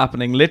that was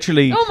happening,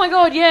 literally Oh my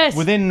god, yes.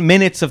 within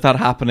minutes of that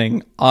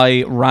happening,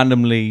 I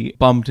randomly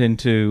bumped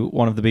into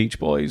one of the Beach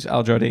Boys,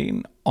 Al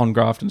Jardine, on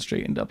Grafton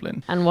Street in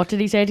Dublin. And what did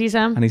he say to you,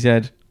 Sam? And he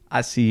said,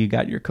 "I see you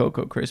got your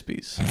Cocoa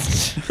Krispies."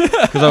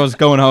 Because I was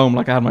going home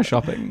like I had my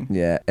shopping.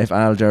 Yeah, if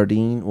Al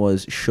Jardine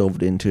was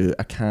shoved into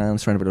a can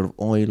surrounded with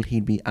oil,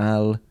 he'd be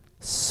Al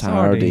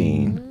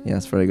Sardine. Yeah,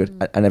 that's very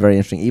good. And a very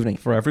interesting evening.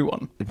 For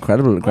everyone.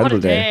 Incredible What a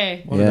day.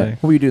 day. What a Yeah. day.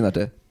 What were you doing that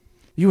day?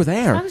 You were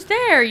there. I was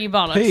there, you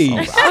bollocks.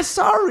 Hey.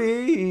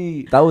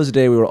 Sorry. That was a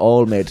day we were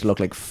all made to look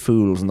like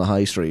fools on the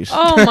high street.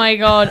 Oh my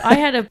god, I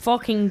had a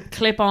fucking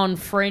clip-on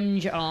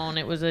fringe on.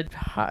 It was a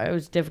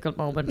difficult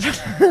moment.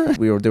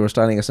 They were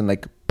styling us in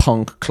like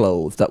punk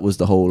clothes. That was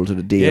the whole sort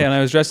of deal. Yeah, and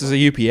I was dressed as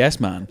a UPS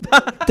man.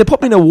 They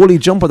put me in a woolly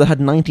jumper that had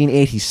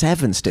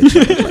 1987 stitched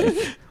in it.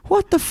 Like,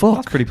 what the fuck?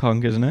 That's pretty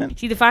punk, isn't it?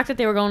 See, the fact that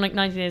they were going like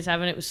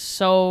 1987, it was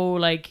so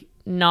like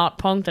not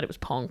punk that it was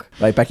punk.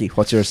 Right, Becky,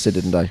 what's your Sid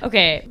Didn't Die?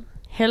 Okay,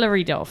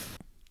 Hilary Duff.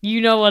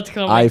 You know what's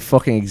coming. I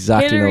fucking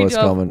exactly Hilary know what's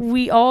Duff, coming.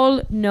 We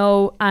all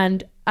know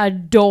and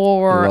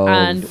adore Love.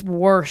 and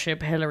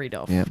worship Hilary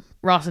Duff. Yeah.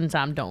 Ross and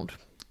Sam don't.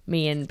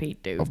 Me and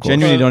Pete do. Of course.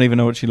 Genuinely don't even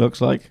know what she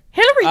looks like.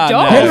 Hilary Ah,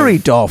 Duff. no. Hilary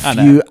Duff, I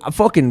know. you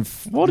fucking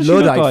What does she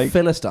look Luddite like?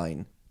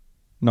 Philistine.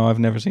 No, I've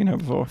never seen her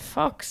before.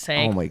 Fuck's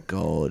sake. Oh my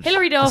god.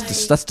 Hilary Duff.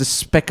 That's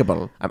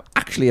despicable. I'm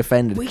actually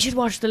offended. We should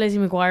watch the Lizzie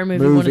McGuire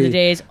movie one of the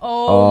days.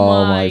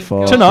 Oh my God.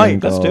 fucking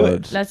Tonight, let's do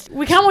God. it.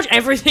 We can't watch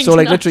everything So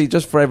like tonight. literally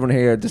just for everyone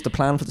here, just the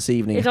plan for this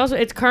evening.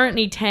 It's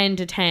currently 10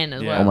 to 10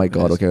 as Yeah. well. Oh my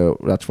god, okay, well,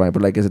 that's fine.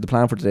 But like, is it the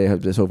plan for today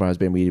so far has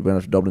been we went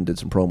up to Dublin, did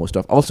some promo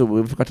stuff. Also,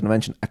 we forgot to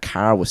mention a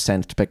car was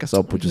sent to pick us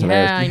up, which is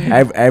Yeah, hilarious.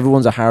 I know.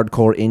 Everyone's a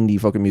hardcore indie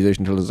fucking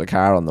musician until there's a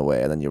car on the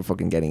way, and then you're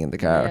fucking getting in the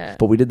car. Yeah.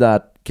 But we did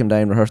that, came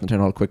down, rehearsed in the town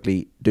hall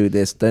quickly, do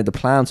this. Then the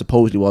plan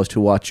supposedly was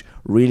to watch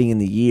Reeling in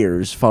the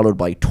Years, followed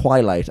by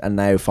Twilight, and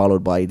now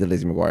followed by the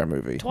Lizzie McGuire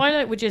movie.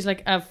 Twilight, which is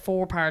like a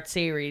 4-part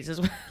series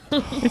as well.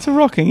 It's a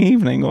rocking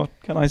evening, what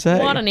can I say?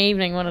 What an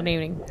evening, what an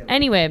evening.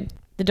 Anyway,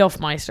 the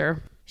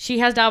Duffmeister. She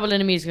has dabbled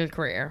in a musical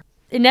career.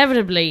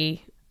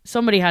 Inevitably,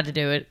 somebody had to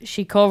do it.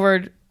 She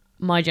covered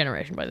My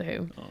Generation by The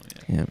Who.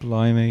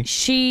 Blimey.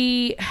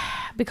 She,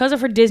 because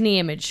of her Disney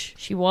image,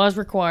 she was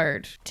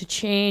required to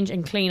change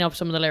and clean up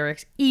some of the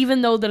lyrics,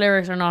 even though the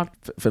lyrics are not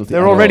Filthy.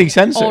 They're already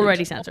censored.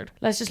 already censored.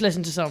 Let's just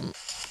listen to some.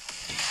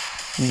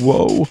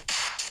 Whoa.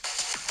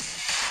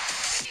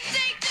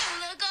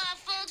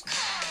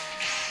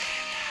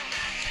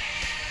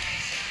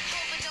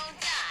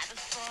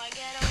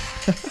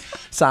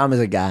 Sam is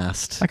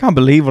aghast. I can't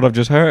believe what I've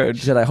just heard.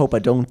 She said, "I hope I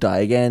don't die."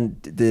 Again,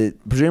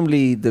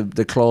 presumably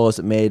the clause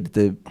that made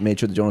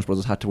sure the Jonas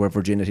Brothers had to wear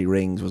virginity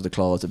rings was the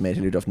clause that made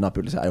Hilary Duff not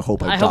be able to say, "I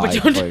hope I die." I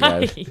before don't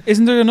I die.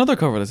 Isn't there another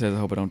cover that says "I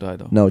hope I don't die"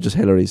 though? No, just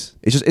Hilary's.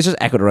 It's just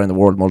echoed around the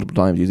world multiple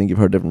times. You think you've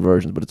heard different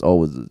versions, but it's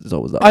always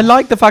that. I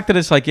like the fact that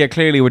it's like, yeah,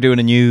 clearly we're doing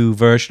a new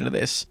version of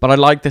this, but I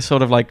like this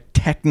sort of like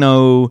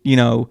techno,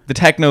 the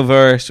techno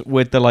verse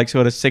with the like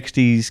sort of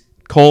 60s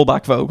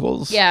callback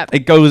vocals. Yeah.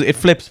 It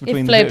flips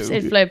between the two.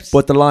 It flips.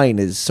 But the line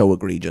is so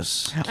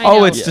egregious. I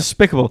know. It's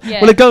despicable.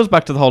 Yeah. Well, it goes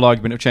back to the whole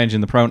argument of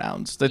changing the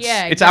pronouns. It's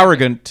exactly.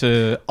 arrogant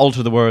to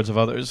alter the words of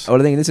others. Well,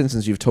 I think in this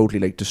instance you've totally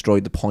like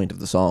destroyed the point of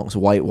the song. So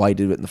why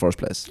do it in the first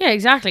place? Yeah,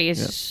 exactly.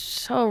 It's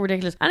so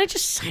ridiculous. And it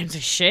just sounds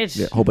like shit.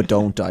 Yeah, hope I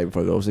don't die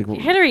before I go. I was like, well,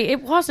 Hilary,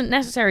 it wasn't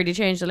necessary to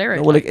change the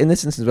lyrics. well, like in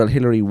this instance,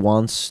 Hillary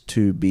wants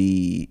to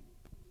be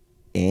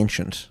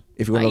ancient.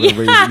 If you want to look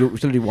at it,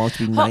 Hillary wants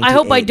to be 98 I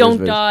hope I years don't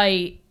of age.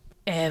 die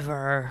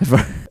ever.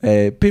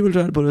 People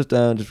try to put us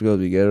down just because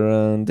we get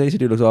around. Daisy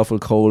Duke looks awful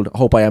cold.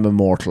 Hope I am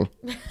immortal.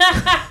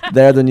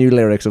 They're the new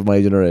lyrics of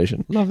My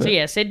Generation. Love So it.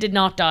 yeah, Sid did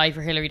not die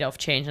for Hilary Duff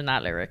changing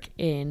that lyric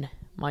in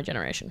My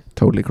Generation.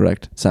 Totally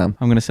correct. Sam.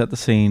 I'm going to set the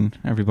scene,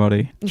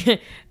 everybody.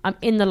 I'm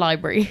in the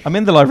library. I'm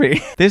in the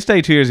library. This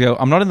day 2 years ago,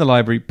 I'm not in the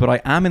library, but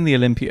I am in the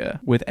Olympia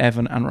with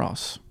Evan and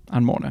Ross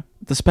and Morna.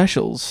 The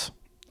Specials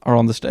are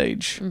on the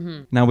stage.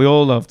 Now, we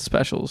all love the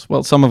Specials.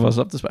 Well, some of us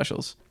love the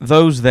Specials.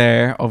 Those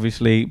there,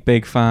 obviously,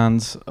 big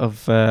fans of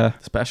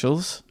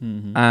Specials.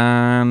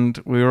 And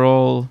we were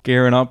all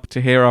gearing up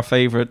to hear our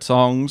favourite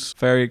songs.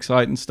 Very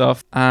exciting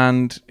stuff.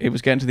 And it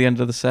was getting to the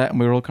end of the set, and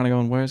we were all kind of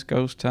going, where's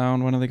Ghost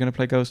Town? When are they going to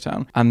play Ghost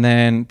Town? And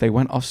then they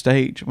went off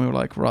stage, and we were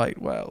like, right,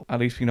 well,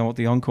 at least we know what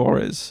the encore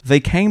is. They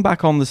came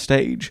back on the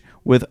stage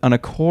with an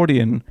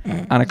accordion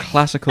and a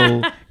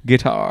classical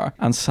guitar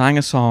and sang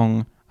a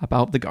song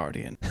about The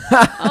Guardian.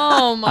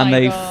 Oh my And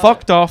they god.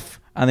 fucked off,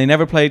 and they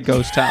never played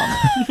Ghost Town.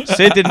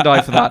 Sid didn't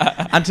die for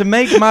that. And to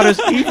make matters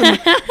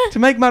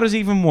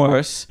even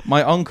worse,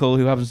 my uncle,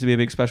 who happens to be a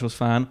big Specials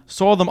fan,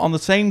 saw them on the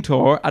same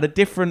tour at a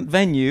different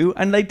venue,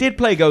 and they did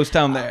play Ghost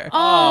Town there.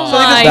 Oh So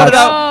they my just cut it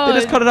out. god. They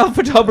just cut it out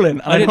for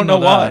Dublin. And I don't know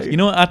why. You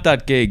know, at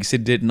that gig,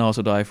 Sid didn't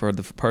also die for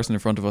the person in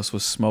front of us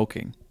was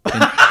smoking.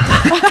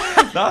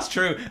 That's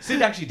true.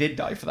 Sid actually did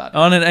die for that.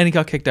 Oh, and he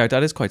got kicked out.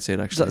 That is quite Sid,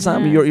 actually.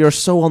 Sam, you're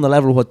so on the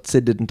level of what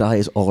Sid Didn't Die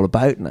is all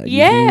about now. You've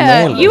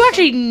Yeah, nailed you it.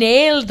 actually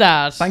nailed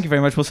that. Thank you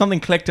very much. Well,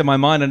 something clicked in my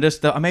mind, and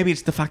just maybe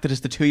it's the fact that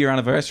it's the 2-year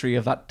anniversary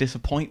of that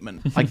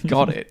disappointment. I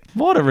got it.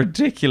 What a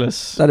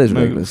ridiculous. That is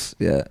move. ridiculous.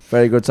 Yeah,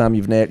 very good, Sam.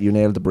 You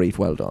nailed the brief.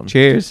 Well done.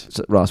 Cheers.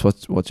 So, Ross,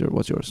 what's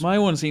yours? My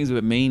one seems a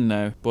bit mean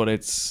now, but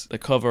it's a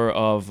cover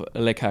of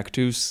Le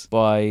Cactus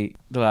by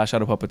the Last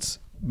Shadow Puppets.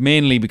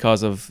 Mainly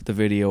because of the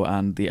video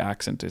and the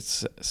accent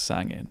it's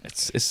sang in.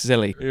 It's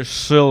silly. You're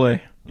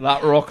silly.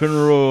 That rock and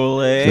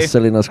roll, eh? The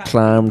silliness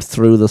climbed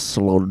through the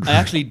sludge. I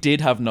actually did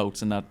have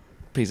notes in that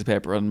piece of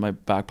paper in my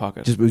back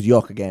pocket. It was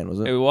yuck again, was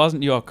It it?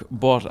 wasn't yuck,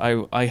 but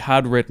I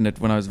had written it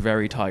when I was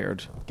very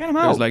tired. Get him It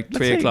out. was like Let's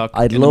 3 see. o'clock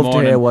I'd in love the to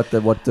morning. hear what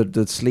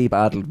the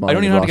sleep-addled mind I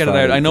don't even of have to get Ross it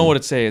out. Farley I know did. what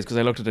it says because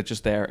I looked at it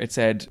just there. It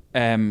said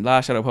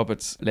Last Shadow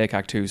Puppets, Le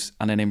Cactus,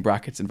 and then in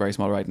brackets in very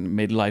small writing,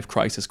 midlife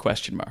crisis ? I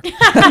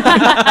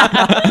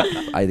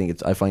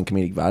find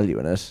comedic value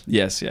in it.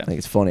 Yes, yeah. I think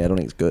it's funny. I don't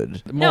think it's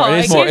good. No,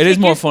 It is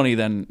more funny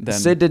than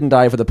Sid didn't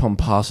die for the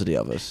pomposity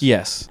of it.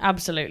 yes.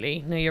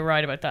 Absolutely. No, you're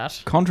right about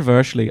that.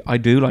 Controversially, I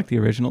do like the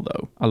original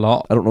though a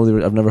lot. I don't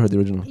know. I've never heard the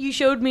original. You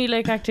showed me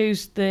like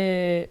Cactus,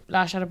 the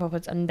Last Shadow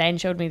Puppets, and then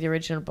showed me the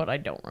original, but I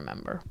don't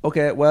remember.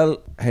 Okay,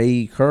 well,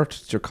 hey Kurt,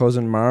 it's your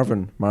cousin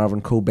Marvin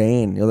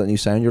Cobain. You know that new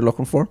sound you're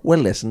looking for? Well,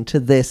 listen to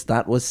this.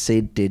 That was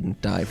Sid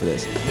Didn't Die for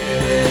this.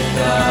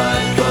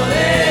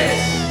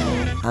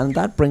 And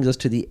that brings us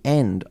to the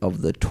end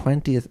of the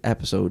 20th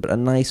episode. A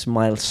nice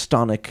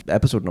milestonic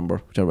episode number,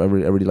 which I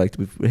really liked.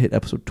 We've hit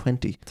episode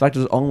 20. The fact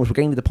is, we're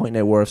getting to the point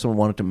now where if someone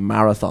wanted to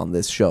marathon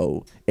this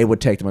show, it would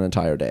take them an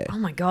entire day. Oh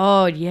my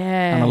God,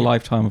 yeah. And a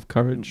lifetime of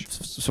courage.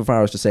 So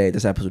far as to say,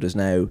 this episode is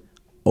now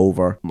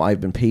over. I've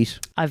been Pete.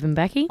 I've been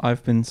Becky.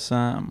 I've been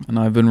Sam. And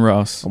I've been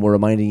Ross. And we're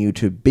reminding you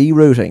to be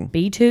rooting.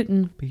 Be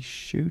tootin'. Be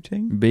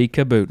shooting. Be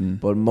kabootin'.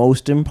 But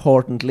most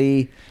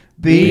importantly,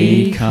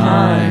 Be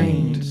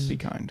kind. Be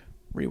kind.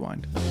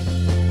 Rewind. At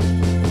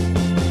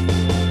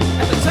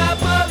the top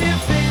of your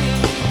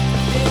feet,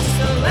 it's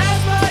the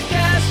last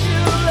podcast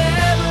you'll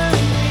ever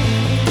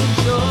need.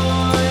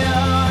 Enjoy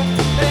our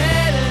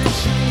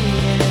pedantry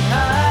and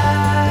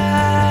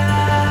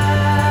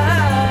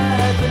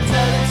high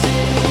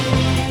fidelity.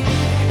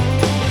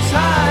 It's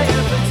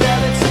higher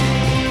fidelity.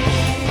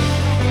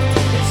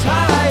 It's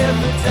higher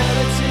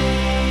fidelity.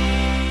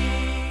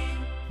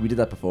 we did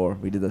that before.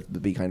 We did the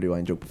Be Kind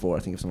Rewind joke before. I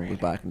think if someone goes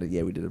back and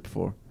yeah, we did it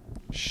before.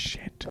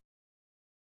 Shit.